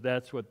 because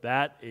that's what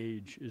that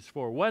age is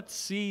for. What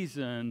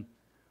season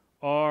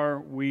are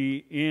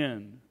we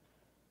in?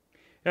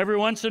 Every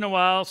once in a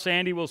while,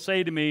 Sandy will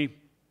say to me,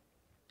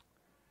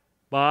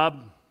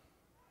 Bob,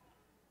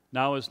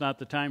 now is not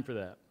the time for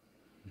that.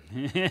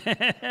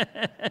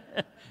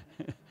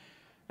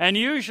 And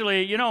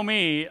usually, you know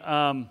me,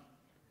 I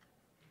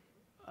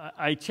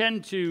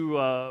tend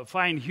to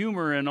find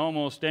humor in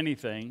almost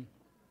anything.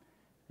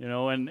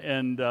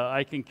 And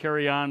I can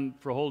carry on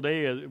for a whole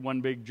day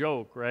one big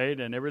joke, right?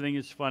 And everything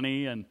is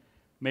funny and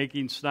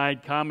making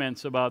snide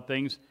comments about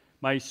things.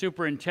 My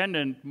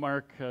superintendent,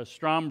 Mark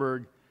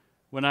Stromberg,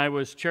 when I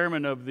was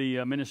chairman of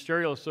the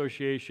Ministerial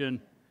Association,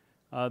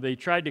 they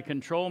tried to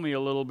control me a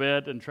little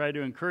bit and tried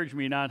to encourage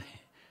me not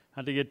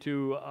not to get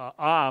too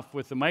off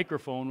with the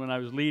microphone when I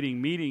was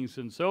leading meetings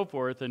and so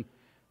forth. And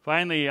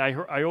finally,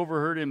 I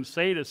overheard him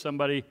say to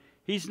somebody,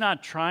 he's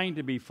not trying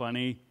to be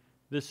funny.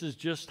 This is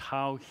just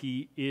how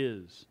he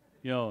is.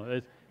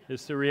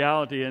 It's the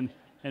reality.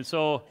 And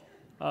so,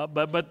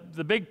 but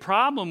the big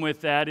problem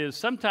with that is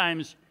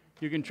sometimes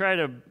you can try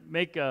to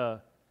make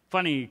a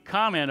funny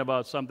comment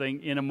about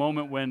something in a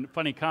moment when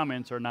funny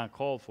comments are not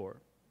called for,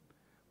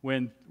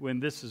 when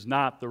this is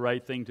not the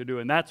right thing to do.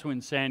 And that's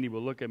when Sandy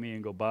will look at me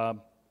and go,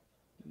 Bob,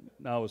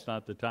 now is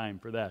not the time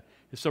for that.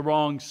 It's the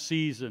wrong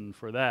season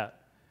for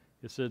that.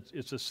 It's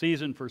a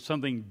season for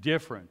something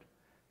different.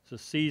 It's a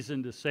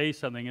season to say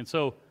something. And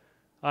so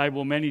I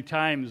will many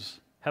times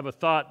have a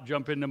thought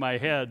jump into my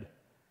head,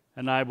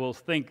 and I will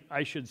think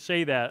I should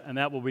say that, and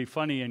that will be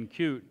funny and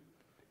cute.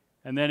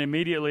 And then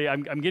immediately,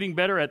 I'm getting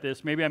better at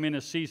this. Maybe I'm in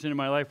a season in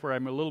my life where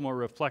I'm a little more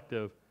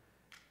reflective.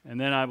 And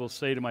then I will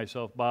say to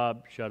myself,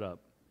 Bob, shut up.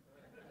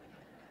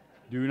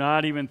 Do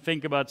not even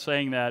think about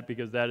saying that,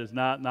 because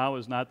now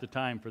is not the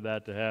time for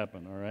that to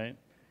happen, all right?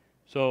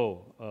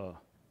 So,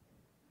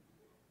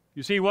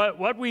 you see,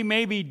 what we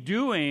may be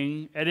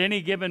doing at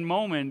any given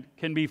moment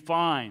can be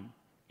fine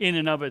in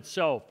and of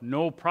itself.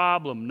 No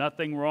problem,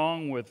 nothing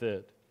wrong with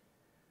it.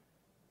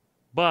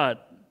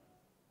 But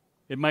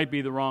it might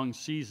be the wrong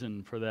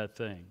season for that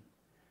thing.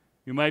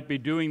 You might be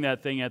doing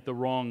that thing at the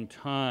wrong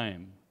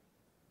time.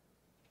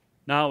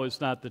 Now is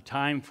not the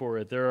time for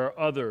it. There are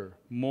other,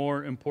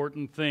 more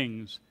important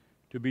things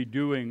to be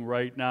doing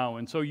right now.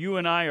 And so you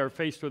and I are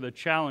faced with a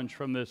challenge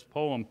from this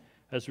poem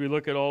as we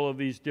look at all of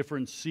these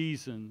different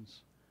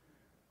seasons.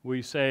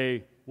 We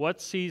say,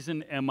 what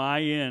season am I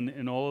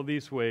in all of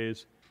these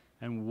ways,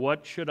 and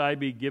what should I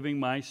be giving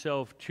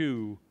myself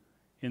to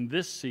in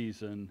this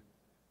season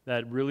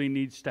that really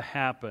needs to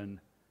happen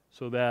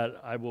so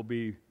that I will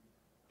be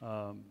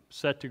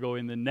set to go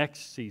in the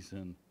next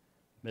season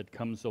that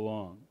comes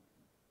along.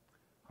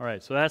 All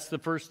right, so that's the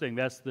first thing.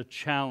 That's the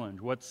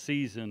challenge. What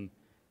season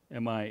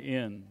am I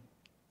in?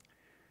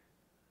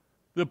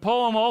 The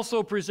poem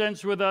also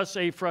presents with us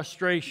a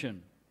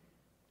frustration.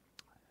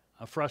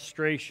 A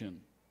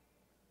frustration.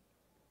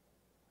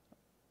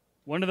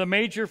 One of the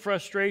major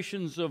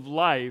frustrations of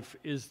life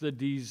is the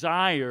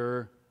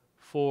desire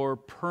for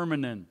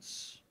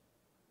permanence.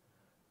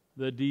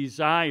 The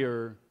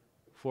desire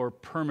for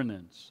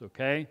permanence,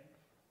 okay?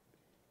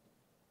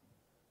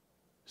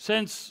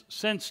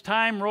 Since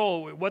time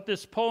roll, what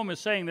this poem is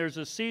saying, there's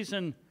a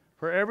season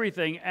for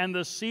everything, and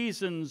the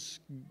seasons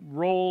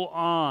roll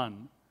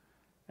on.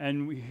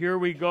 And here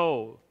we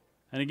go.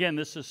 And again,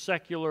 this is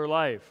secular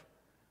life.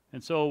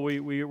 And so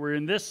we're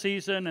in this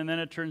season, and then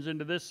it turns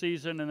into this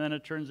season, and then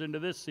it turns into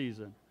this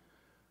season.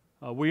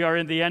 We are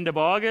in the end of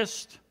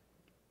August,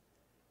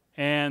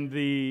 and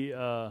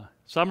the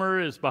summer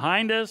is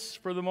behind us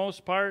for the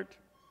most part.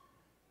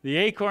 The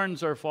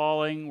acorns are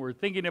falling. We're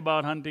thinking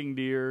about hunting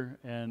deer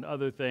and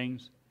other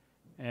things.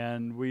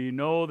 And we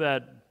know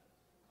that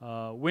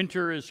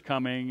winter is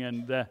coming,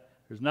 and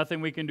there's nothing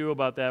we can do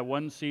about that.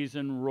 One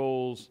season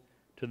rolls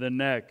to the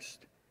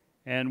next.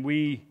 And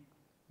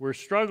we're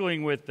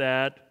struggling with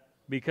that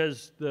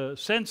because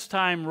since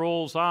time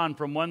rolls on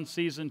from one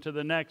season to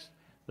the next,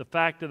 the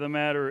fact of the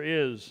matter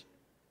is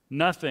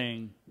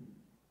nothing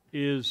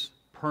is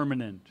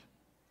permanent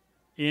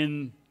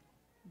in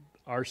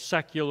our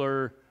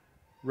secular,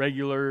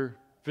 regular,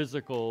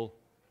 physical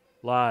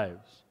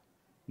lives.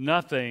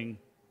 Nothing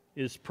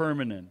is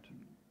permanent.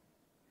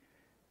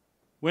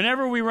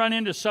 Whenever we run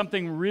into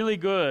something really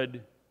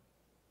good,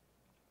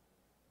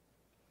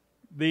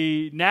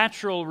 the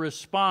natural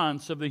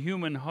response of the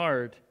human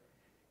heart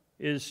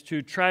is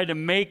to try to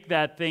make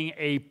that thing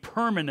a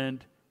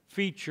permanent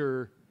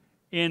feature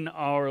in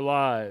our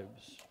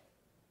lives.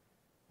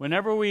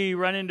 Whenever we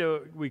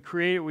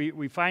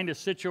we find a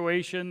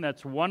situation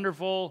that's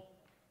wonderful,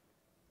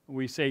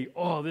 we say,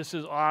 oh, this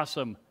is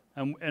awesome.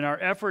 And our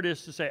effort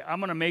is to say, I'm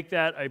going to make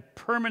that a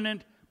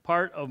permanent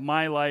part of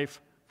my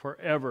life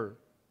forever.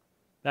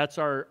 That's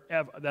our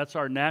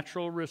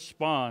natural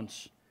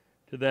response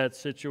to that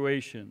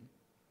situation.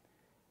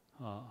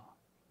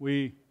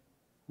 We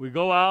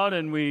go out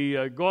and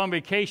we go on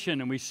vacation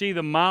and we see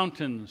the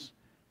mountains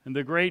and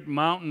the great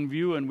mountain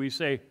view, and we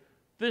say,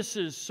 this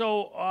is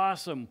so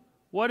awesome.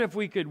 What if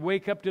we could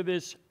wake up to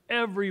this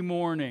every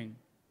morning?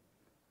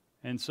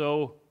 And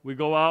so we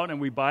go out and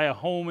we buy a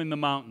home in the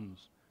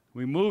mountains.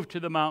 We move to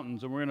the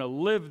mountains, and we're going to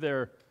live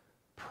there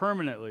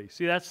permanently.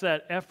 See, that's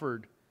that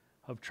effort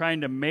of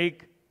trying to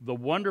make the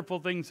wonderful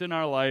things in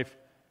our life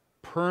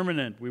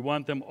permanent. We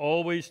want them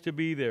always to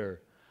be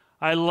there.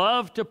 I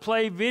love to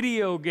play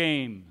video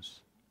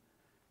games.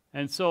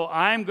 And so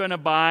I'm going to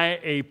buy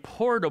a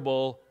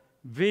portable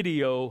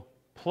video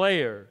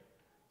player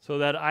so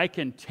that I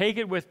can take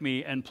it with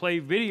me and play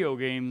video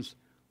games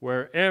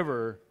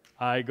wherever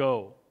I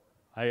go.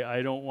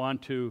 I don't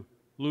want to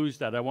lose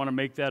that. I want to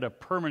make that a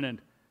permanent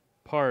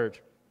part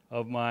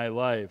of my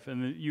life.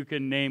 And you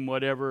can name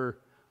whatever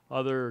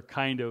other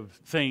kind of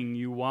thing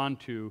you want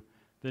to.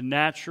 The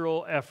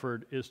natural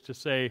effort is to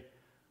say,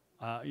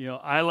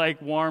 I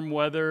like warm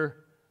weather.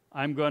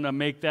 I'm going to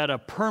make that a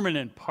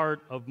permanent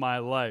part of my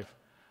life.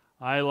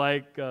 I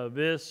like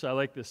this. I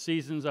like the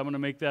seasons. I'm going to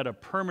make that a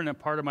permanent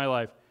part of my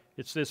life.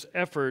 It's this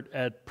effort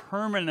at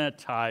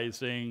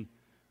permanentizing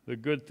the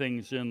good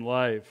things in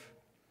life.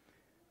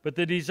 But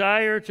the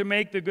desire to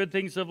make the good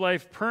things of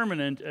life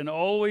permanent and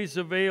always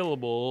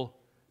available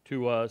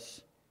to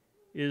us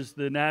is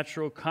the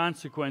natural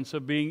consequence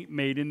of being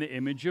made in the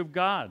image of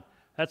God.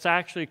 That's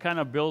actually kind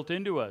of built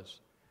into us.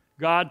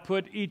 God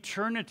put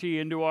eternity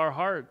into our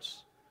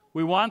hearts.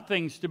 We want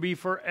things to be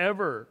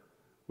forever.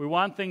 We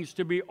want things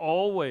to be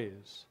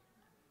always.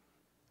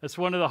 That's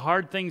one of the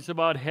hard things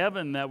about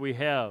heaven that we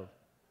have.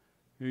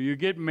 You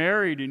get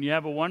married and you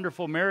have a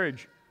wonderful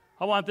marriage.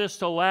 I want this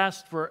to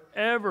last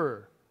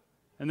forever.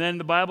 And then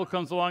the Bible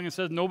comes along and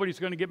says nobody's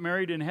going to get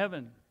married in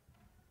heaven.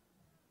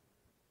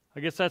 I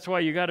guess that's why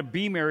you got to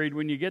be married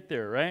when you get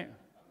there, right?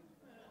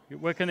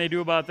 What can they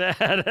do about that?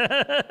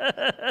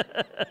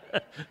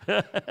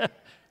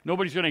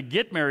 Nobody's going to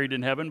get married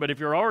in heaven, but if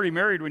you're already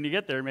married when you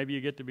get there, maybe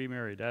you get to be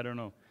married. I don't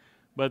know.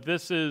 But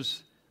this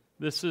is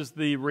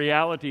the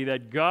reality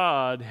that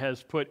God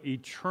has put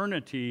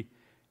eternity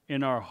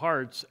in our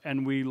hearts,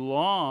 and we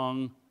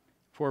long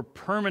for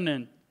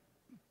permanent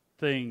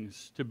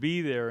things to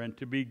be there and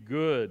to be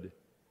good.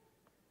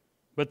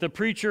 But the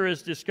preacher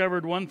has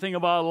discovered one thing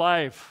about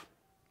life.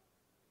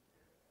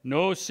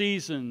 No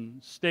season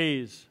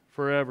stays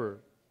forever.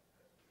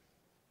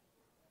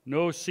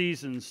 No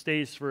season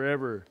stays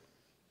forever.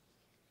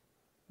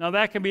 Now,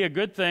 that can be a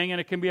good thing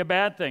and it can be a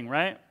bad thing,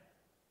 right?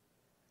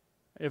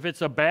 If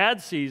it's a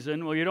bad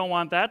season, well, you don't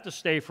want that to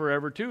stay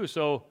forever, too.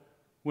 So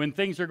when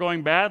things are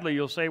going badly,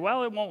 you'll say,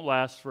 well, it won't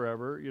last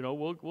forever. You know,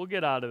 we'll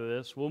get out of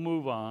this. We'll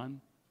move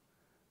on.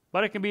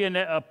 But it can be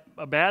a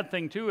bad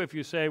thing, too, if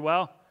you say,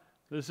 well,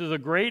 this is a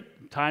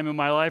great time in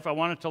my life. I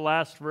want it to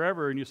last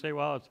forever. And you say,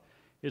 well,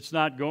 it's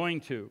not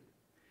going to.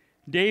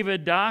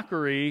 David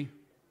Dockery,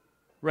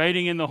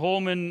 writing in the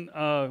Holman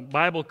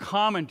Bible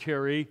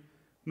Commentary,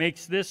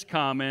 makes this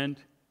comment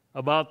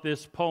about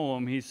this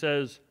poem. He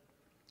says,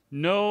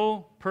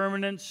 no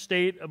permanent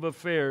state of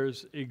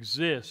affairs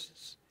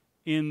exists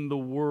in the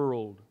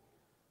world.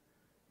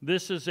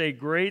 This is a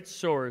great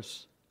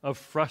source of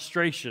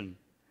frustration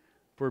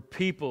for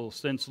people,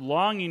 since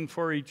longing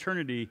for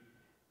eternity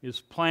is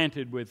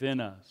planted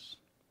within us.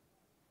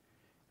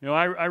 You know,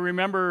 I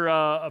remember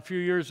a few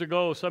years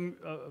ago,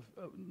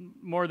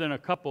 more than a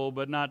couple,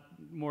 but not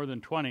more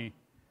than 20.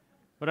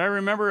 But I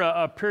remember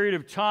a period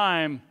of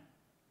time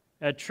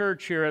at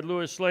church here at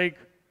Lewis Lake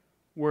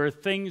where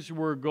things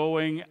were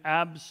going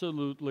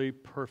absolutely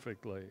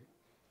perfectly.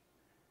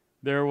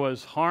 There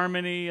was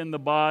harmony in the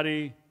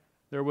body.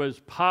 There was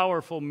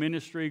powerful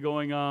ministry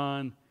going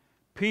on.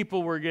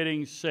 People were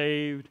getting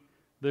saved.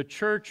 The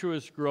church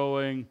was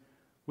growing.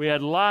 We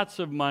had lots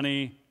of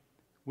money.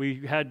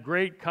 We had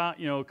great,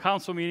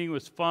 council meeting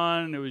was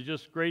fun. It was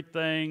just great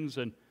things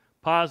and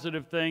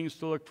positive things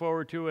to look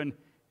forward to. And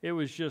it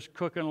was just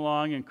cooking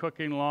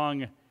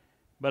along.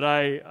 But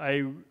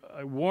I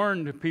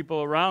warned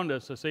people around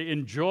us. I say,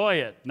 enjoy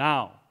it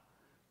now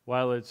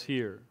while it's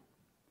here.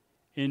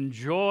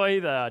 Enjoy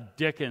the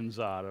dickens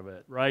out of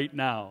it right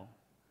now,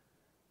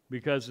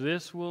 because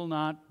this will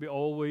not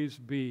always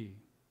be.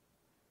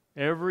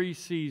 Every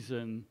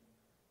season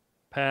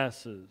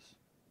passes.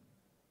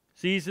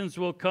 Seasons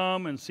will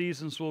come and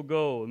seasons will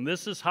go, and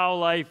this is how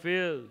life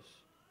is.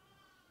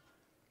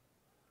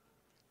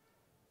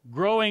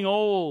 Growing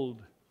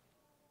old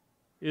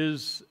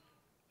is,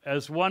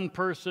 as one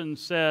person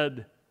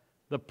said,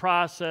 the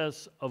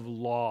process of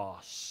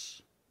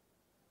loss.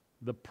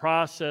 The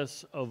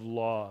process of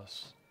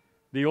loss.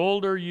 The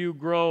older you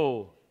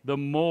grow, the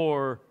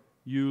more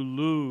you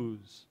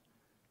lose.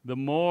 The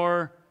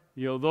more,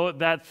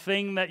 that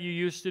thing that you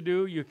used to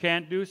do, you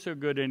can't do so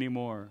good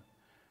anymore.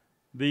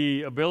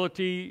 The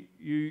ability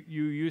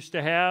you used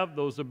to have,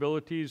 those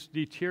abilities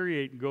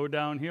deteriorate and go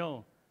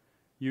downhill.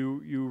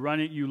 You run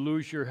it, you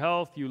lose your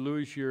health, you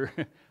lose your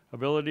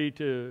ability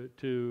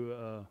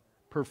to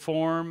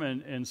perform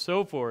and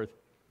so forth.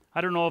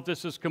 I don't know if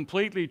this is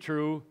completely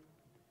true,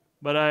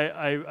 but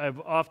I've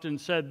often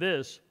said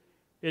this.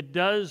 It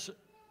does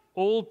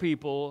old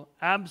people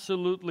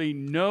absolutely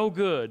no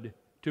good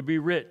to be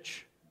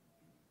rich,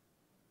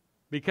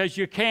 because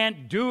you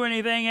can't do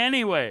anything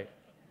anyway.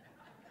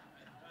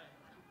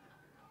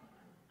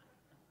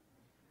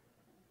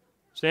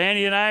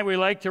 Sandy and I, we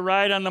like to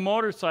ride on the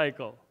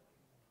motorcycle.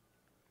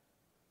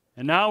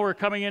 And now we're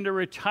coming into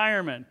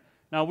retirement.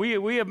 Now,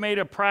 we have made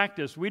a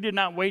practice. We did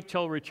not wait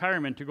till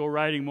retirement to go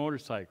riding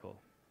motorcycle.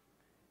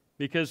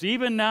 Because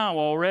even now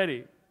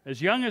already, as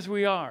young as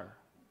we are,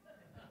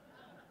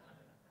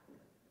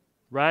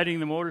 riding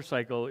the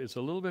motorcycle is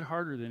a little bit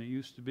harder than it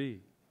used to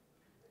be,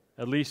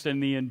 at least in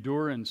the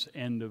endurance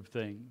end of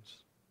things.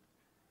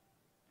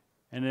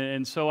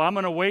 And so I'm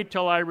going to wait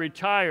till I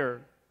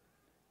retire,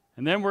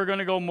 and then we're going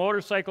to go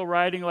motorcycle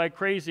riding like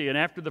crazy. And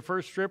after the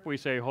first trip, we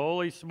say,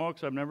 holy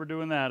smokes, I'm never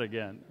doing that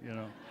again,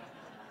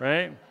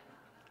 right?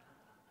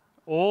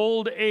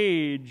 Old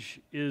age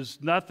is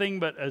nothing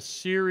but a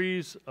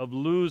series of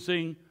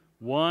losing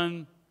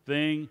one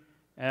thing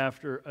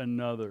after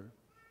another.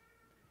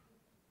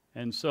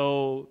 And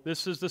so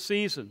this is the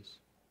seasons.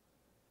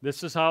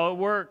 This is how it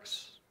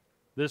works.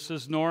 This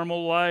is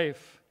normal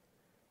life.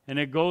 And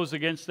it goes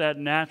against that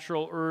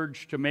natural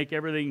urge to make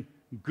everything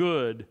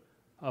good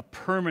a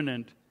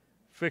permanent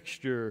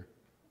fixture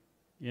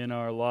in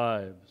our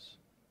lives.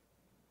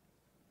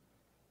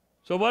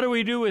 So what do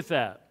we do with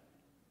that?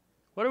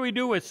 What do we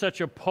do with such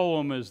a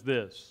poem as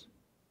this?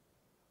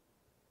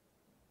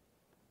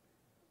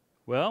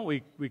 Well,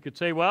 we could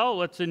say, well,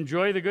 let's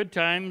enjoy the good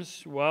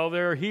times while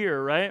they're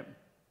here, right?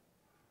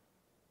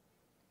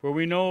 For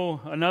we know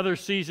another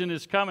season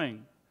is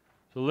coming.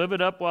 So live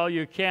it up while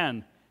you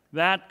can.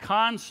 That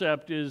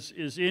concept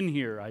is in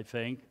here, I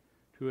think,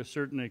 to a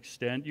certain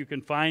extent. You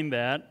can find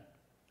that.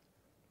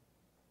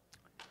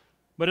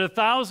 But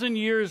 1,000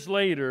 years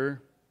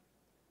later,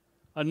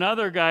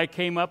 another guy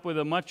came up with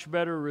a much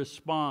better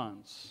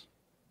response.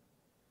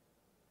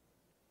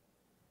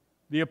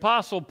 The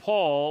Apostle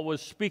Paul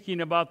was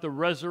speaking about the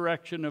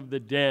resurrection of the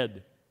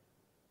dead.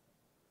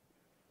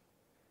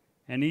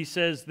 And he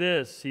says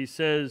this, he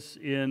says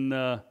in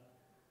 1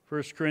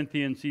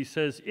 Corinthians, he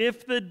says,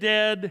 if the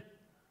dead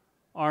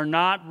are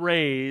not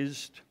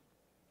raised,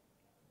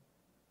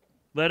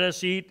 let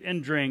us eat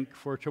and drink,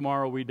 for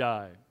tomorrow we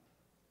die.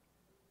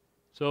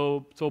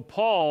 So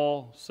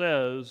Paul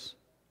says,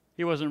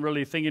 he wasn't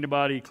really thinking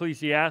about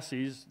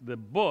Ecclesiastes, the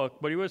book,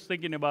 but he was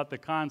thinking about the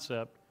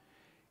concept.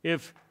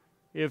 If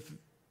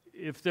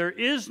there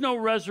is no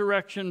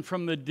resurrection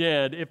from the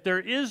dead, if there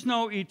is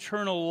no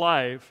eternal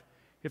life,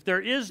 if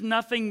there is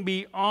nothing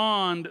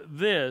beyond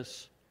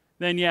this,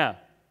 then yeah,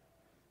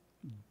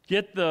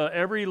 get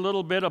every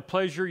little bit of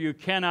pleasure you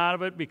can out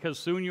of it, because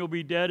soon you'll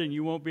be dead and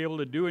you won't be able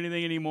to do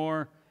anything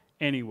anymore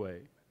anyway.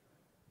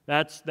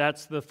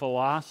 That's the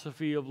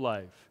philosophy of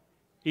life.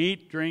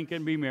 Eat, drink,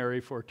 and be merry,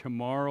 for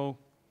tomorrow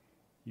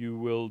you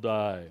will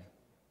die.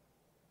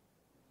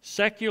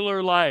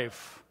 Secular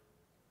life,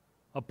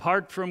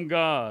 apart from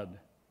God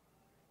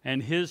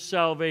and His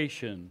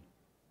salvation,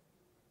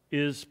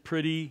 is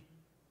pretty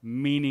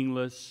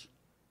meaningless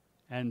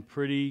and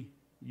pretty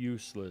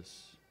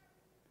useless.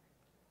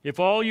 If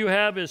all you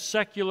have is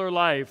secular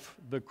life,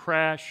 the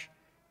crash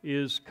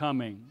is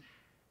coming.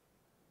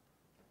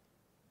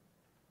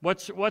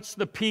 What's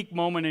the peak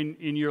moment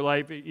in your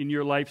life, in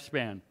your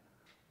lifespan?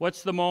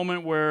 What's the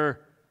moment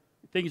where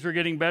things are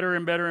getting better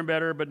and better and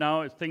better, but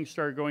now things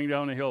start going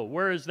down a hill?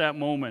 Where is that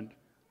moment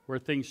where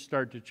things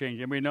start to change?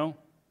 Anybody know?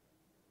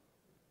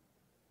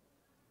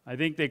 I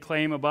think they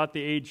claim about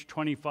the age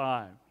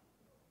 25.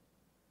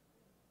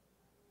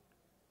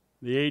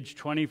 The age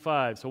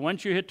 25. So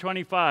once you hit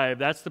 25,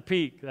 that's the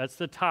peak, that's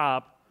the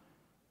top,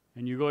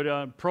 and you go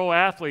down. Pro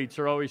athletes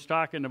are always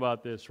talking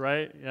about this,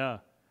 right? Yeah.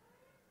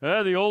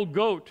 The old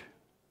goat.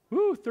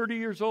 Woo, 30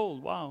 years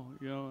old. Wow,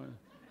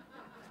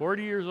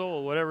 40 years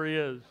old, whatever he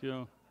is,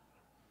 You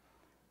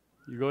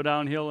go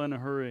downhill in a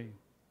hurry.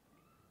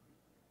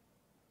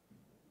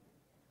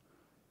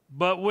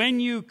 But when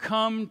you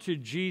come to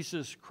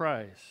Jesus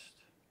Christ,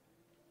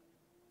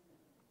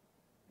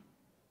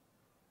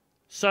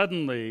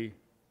 suddenly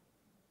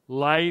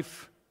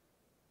life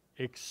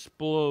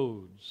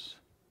explodes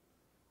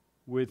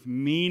with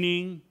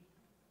meaning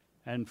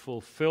and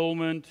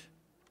fulfillment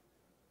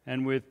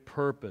and with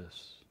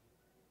purpose.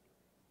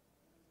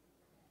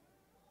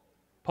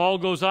 Paul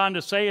goes on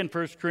to say in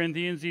 1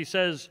 Corinthians, he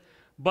says,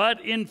 but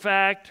in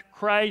fact,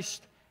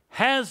 Christ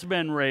has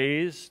been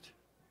raised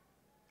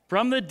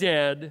from the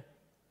dead,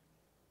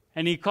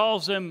 and he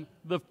calls him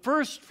the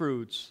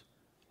firstfruits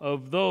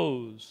of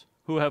those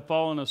who have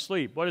fallen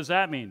asleep. What does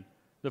that mean?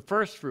 The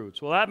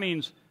firstfruits. Well, that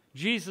means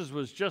Jesus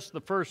was just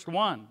the first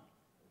one.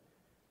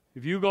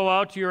 If you go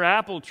out to your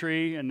apple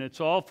tree and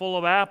it's all full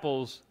of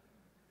apples,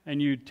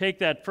 and you take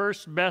that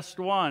first best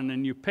one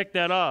and you pick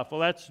that off,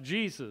 well, that's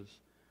Jesus.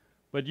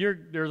 But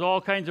there's all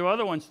kinds of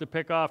other ones to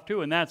pick off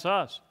too, and that's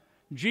us.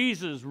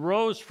 Jesus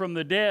rose from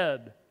the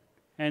dead,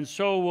 and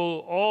so will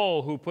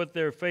all who put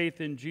their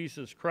faith in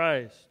Jesus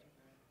Christ.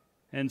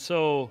 And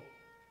so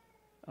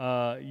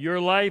your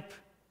life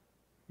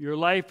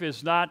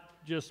is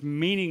not just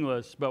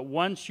meaningless, but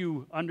once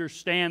you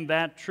understand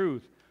that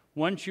truth,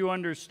 once you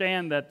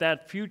understand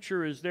that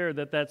future is there,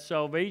 that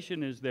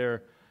salvation is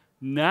there,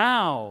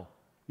 now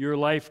your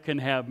life can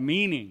have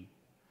meaning.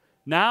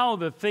 Now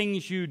the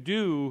things you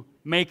do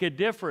make a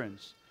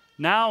difference.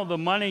 Now the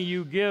money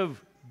you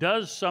give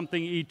does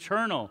something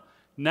eternal.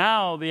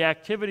 Now the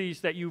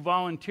activities that you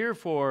volunteer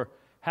for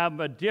have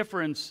a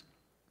difference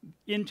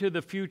into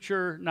the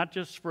future, not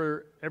just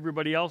for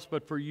everybody else,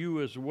 but for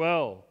you as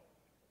well.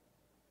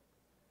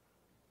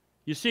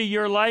 You see,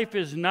 your life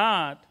is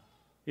not,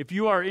 if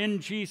you are in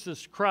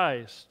Jesus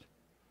Christ,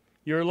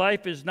 your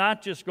life is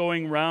not just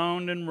going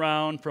round and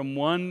round from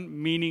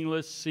one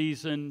meaningless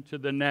season to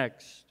the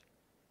next.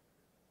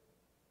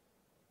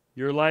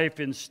 Your life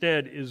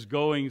instead is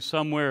going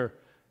somewhere.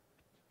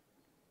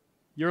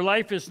 Your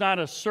life is not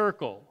a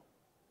circle.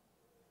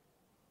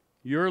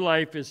 Your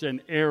life is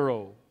an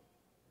arrow.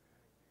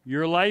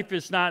 Your life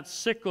is not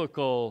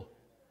cyclical.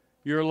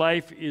 Your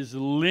life is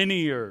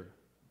linear.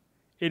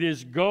 It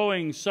is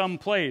going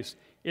someplace.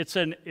 It's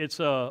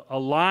a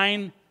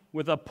line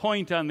with a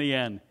point on the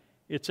end.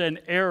 It's an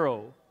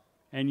arrow.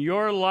 And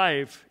your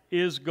life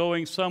is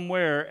going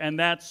somewhere, and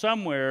that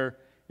somewhere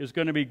is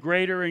going to be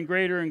greater and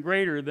greater and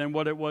greater than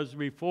what it was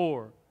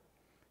before.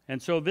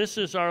 And so this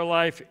is our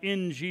life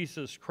in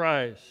Jesus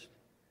Christ.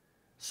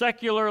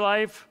 Secular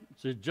life,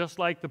 it's just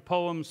like the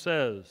poem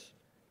says.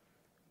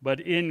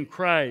 But in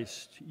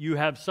Christ, you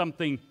have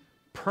something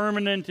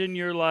permanent in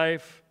your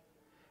life,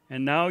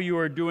 and now you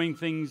are doing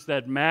things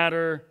that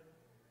matter,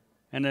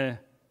 and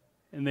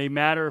they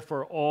matter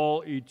for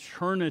all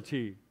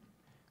eternity.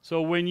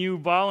 So when you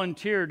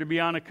volunteer to be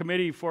on a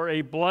committee for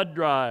a blood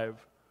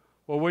drive,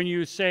 or when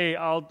you say,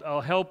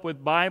 I'll help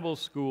with Bible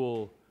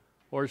school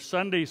or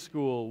Sunday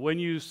school, when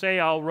you say,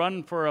 I'll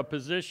run for a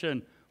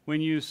position,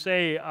 when you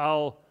say,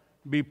 I'll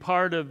be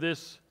part of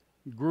this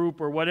group,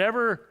 or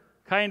whatever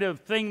kind of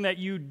thing that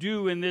you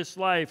do in this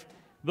life,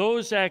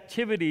 those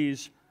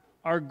activities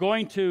are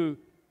going to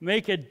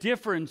make a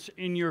difference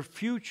in your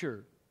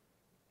future.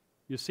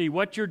 You see,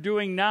 what you're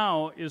doing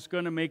now is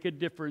going to make a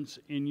difference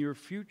in your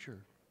future.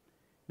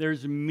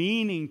 There's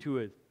meaning to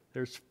it.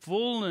 There's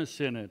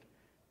fullness in it.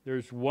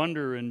 There's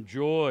wonder and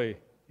joy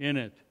in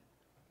it.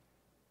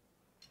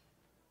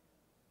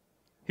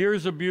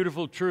 Here's a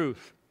beautiful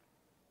truth.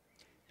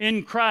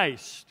 In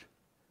Christ,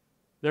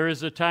 there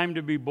is a time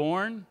to be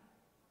born,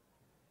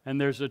 and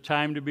there's a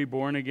time to be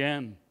born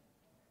again.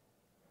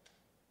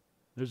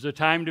 There's a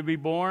time to be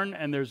born,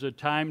 and there's a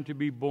time to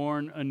be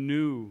born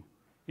anew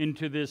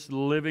into this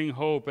living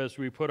hope as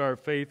we put our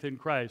faith in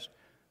Christ.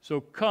 So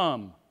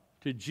come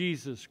to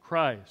Jesus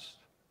Christ.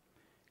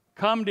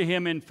 Come to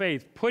Him in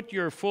faith. Put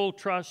your full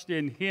trust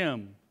in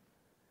Him,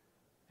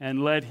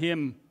 and let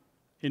Him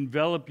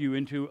envelop you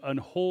into a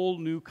whole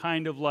new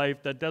kind of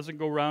life that doesn't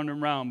go round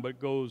and round, but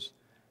goes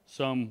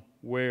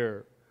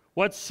somewhere.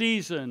 What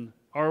season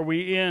are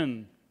we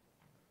in?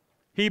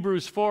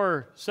 Hebrews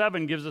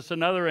 4:7 gives us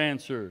another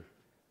answer,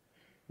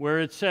 where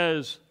it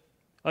says,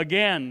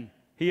 again,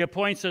 He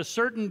appoints a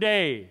certain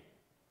day.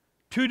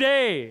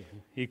 Today,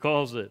 He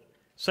calls it,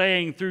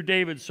 saying through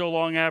David so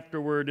long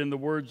afterward in the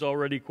words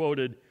already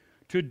quoted,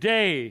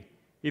 today,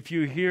 if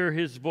you hear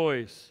His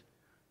voice,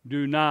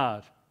 do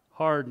not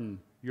harden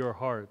your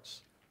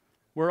hearts.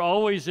 We're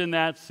always in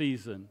that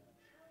season,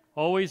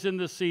 always in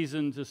the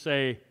season to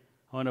say,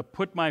 I want to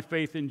put my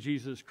faith in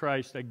Jesus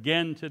Christ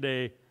again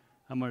today.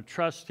 I'm going to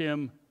trust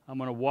Him. I'm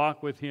going to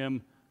walk with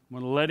Him. I'm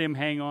going to let Him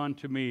hang on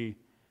to me,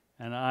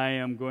 and I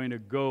am going to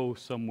go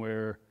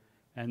somewhere.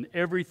 And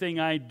everything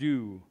I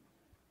do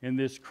in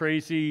this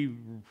crazy,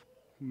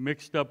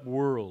 mixed up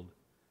world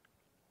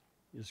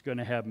is going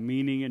to have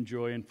meaning and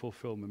joy and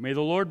fulfillment. May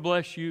the Lord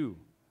bless you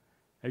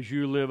as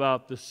you live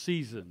out the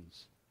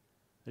seasons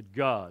that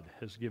God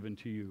has given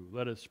to you.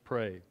 Let us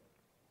pray.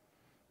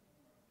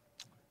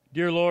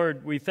 Dear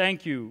Lord, we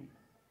thank you.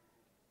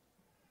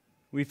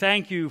 We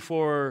thank you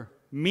for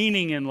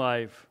meaning in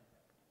life,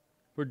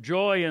 for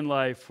joy in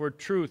life, for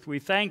truth. We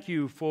thank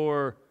you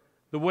for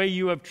the way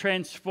you have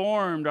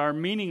transformed our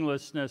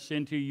meaninglessness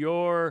into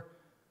your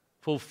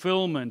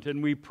fulfillment.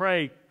 And we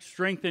pray,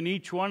 strengthen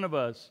each one of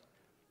us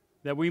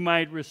that we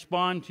might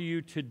respond to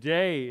you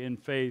today in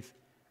faith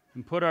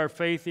and put our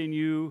faith in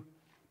you,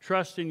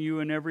 trust in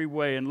you in every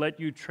way, and let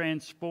you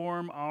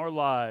transform our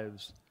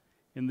lives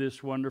in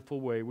this wonderful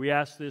way. We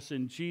ask this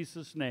in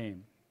Jesus'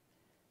 name.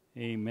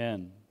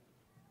 Amen.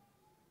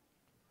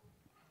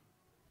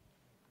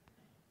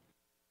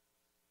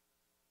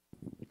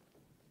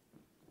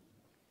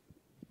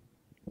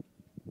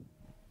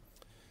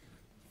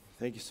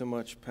 Thank you so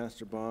much,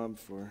 Pastor Bob,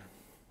 for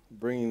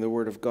bringing the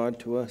Word of God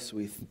to us.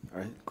 We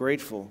are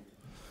grateful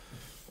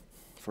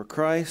for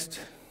Christ,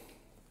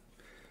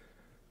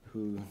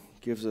 who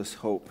gives us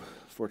hope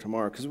for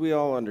tomorrow, because we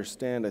all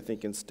understand, I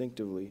think,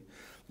 instinctively,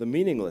 the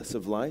meaningless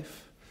of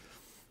life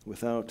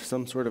without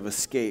some sort of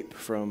escape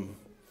from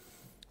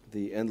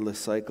the endless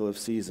cycle of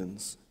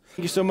seasons.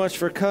 Thank you so much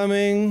for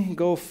coming.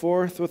 Go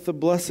forth with the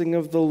blessing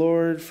of the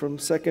Lord from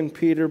 2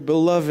 Peter.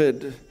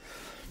 Beloved,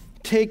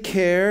 take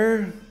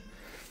care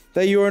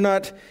that you are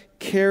not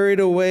carried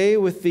away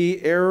with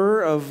the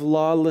error of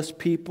lawless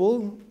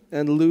people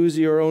and lose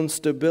your own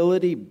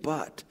stability,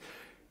 but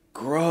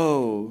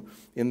grow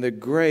in the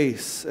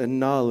grace and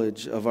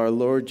knowledge of our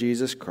Lord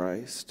Jesus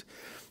Christ.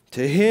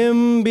 To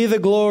Him be the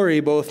glory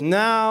both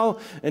now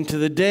and to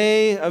the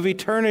day of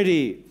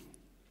eternity.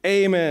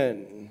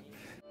 Amen.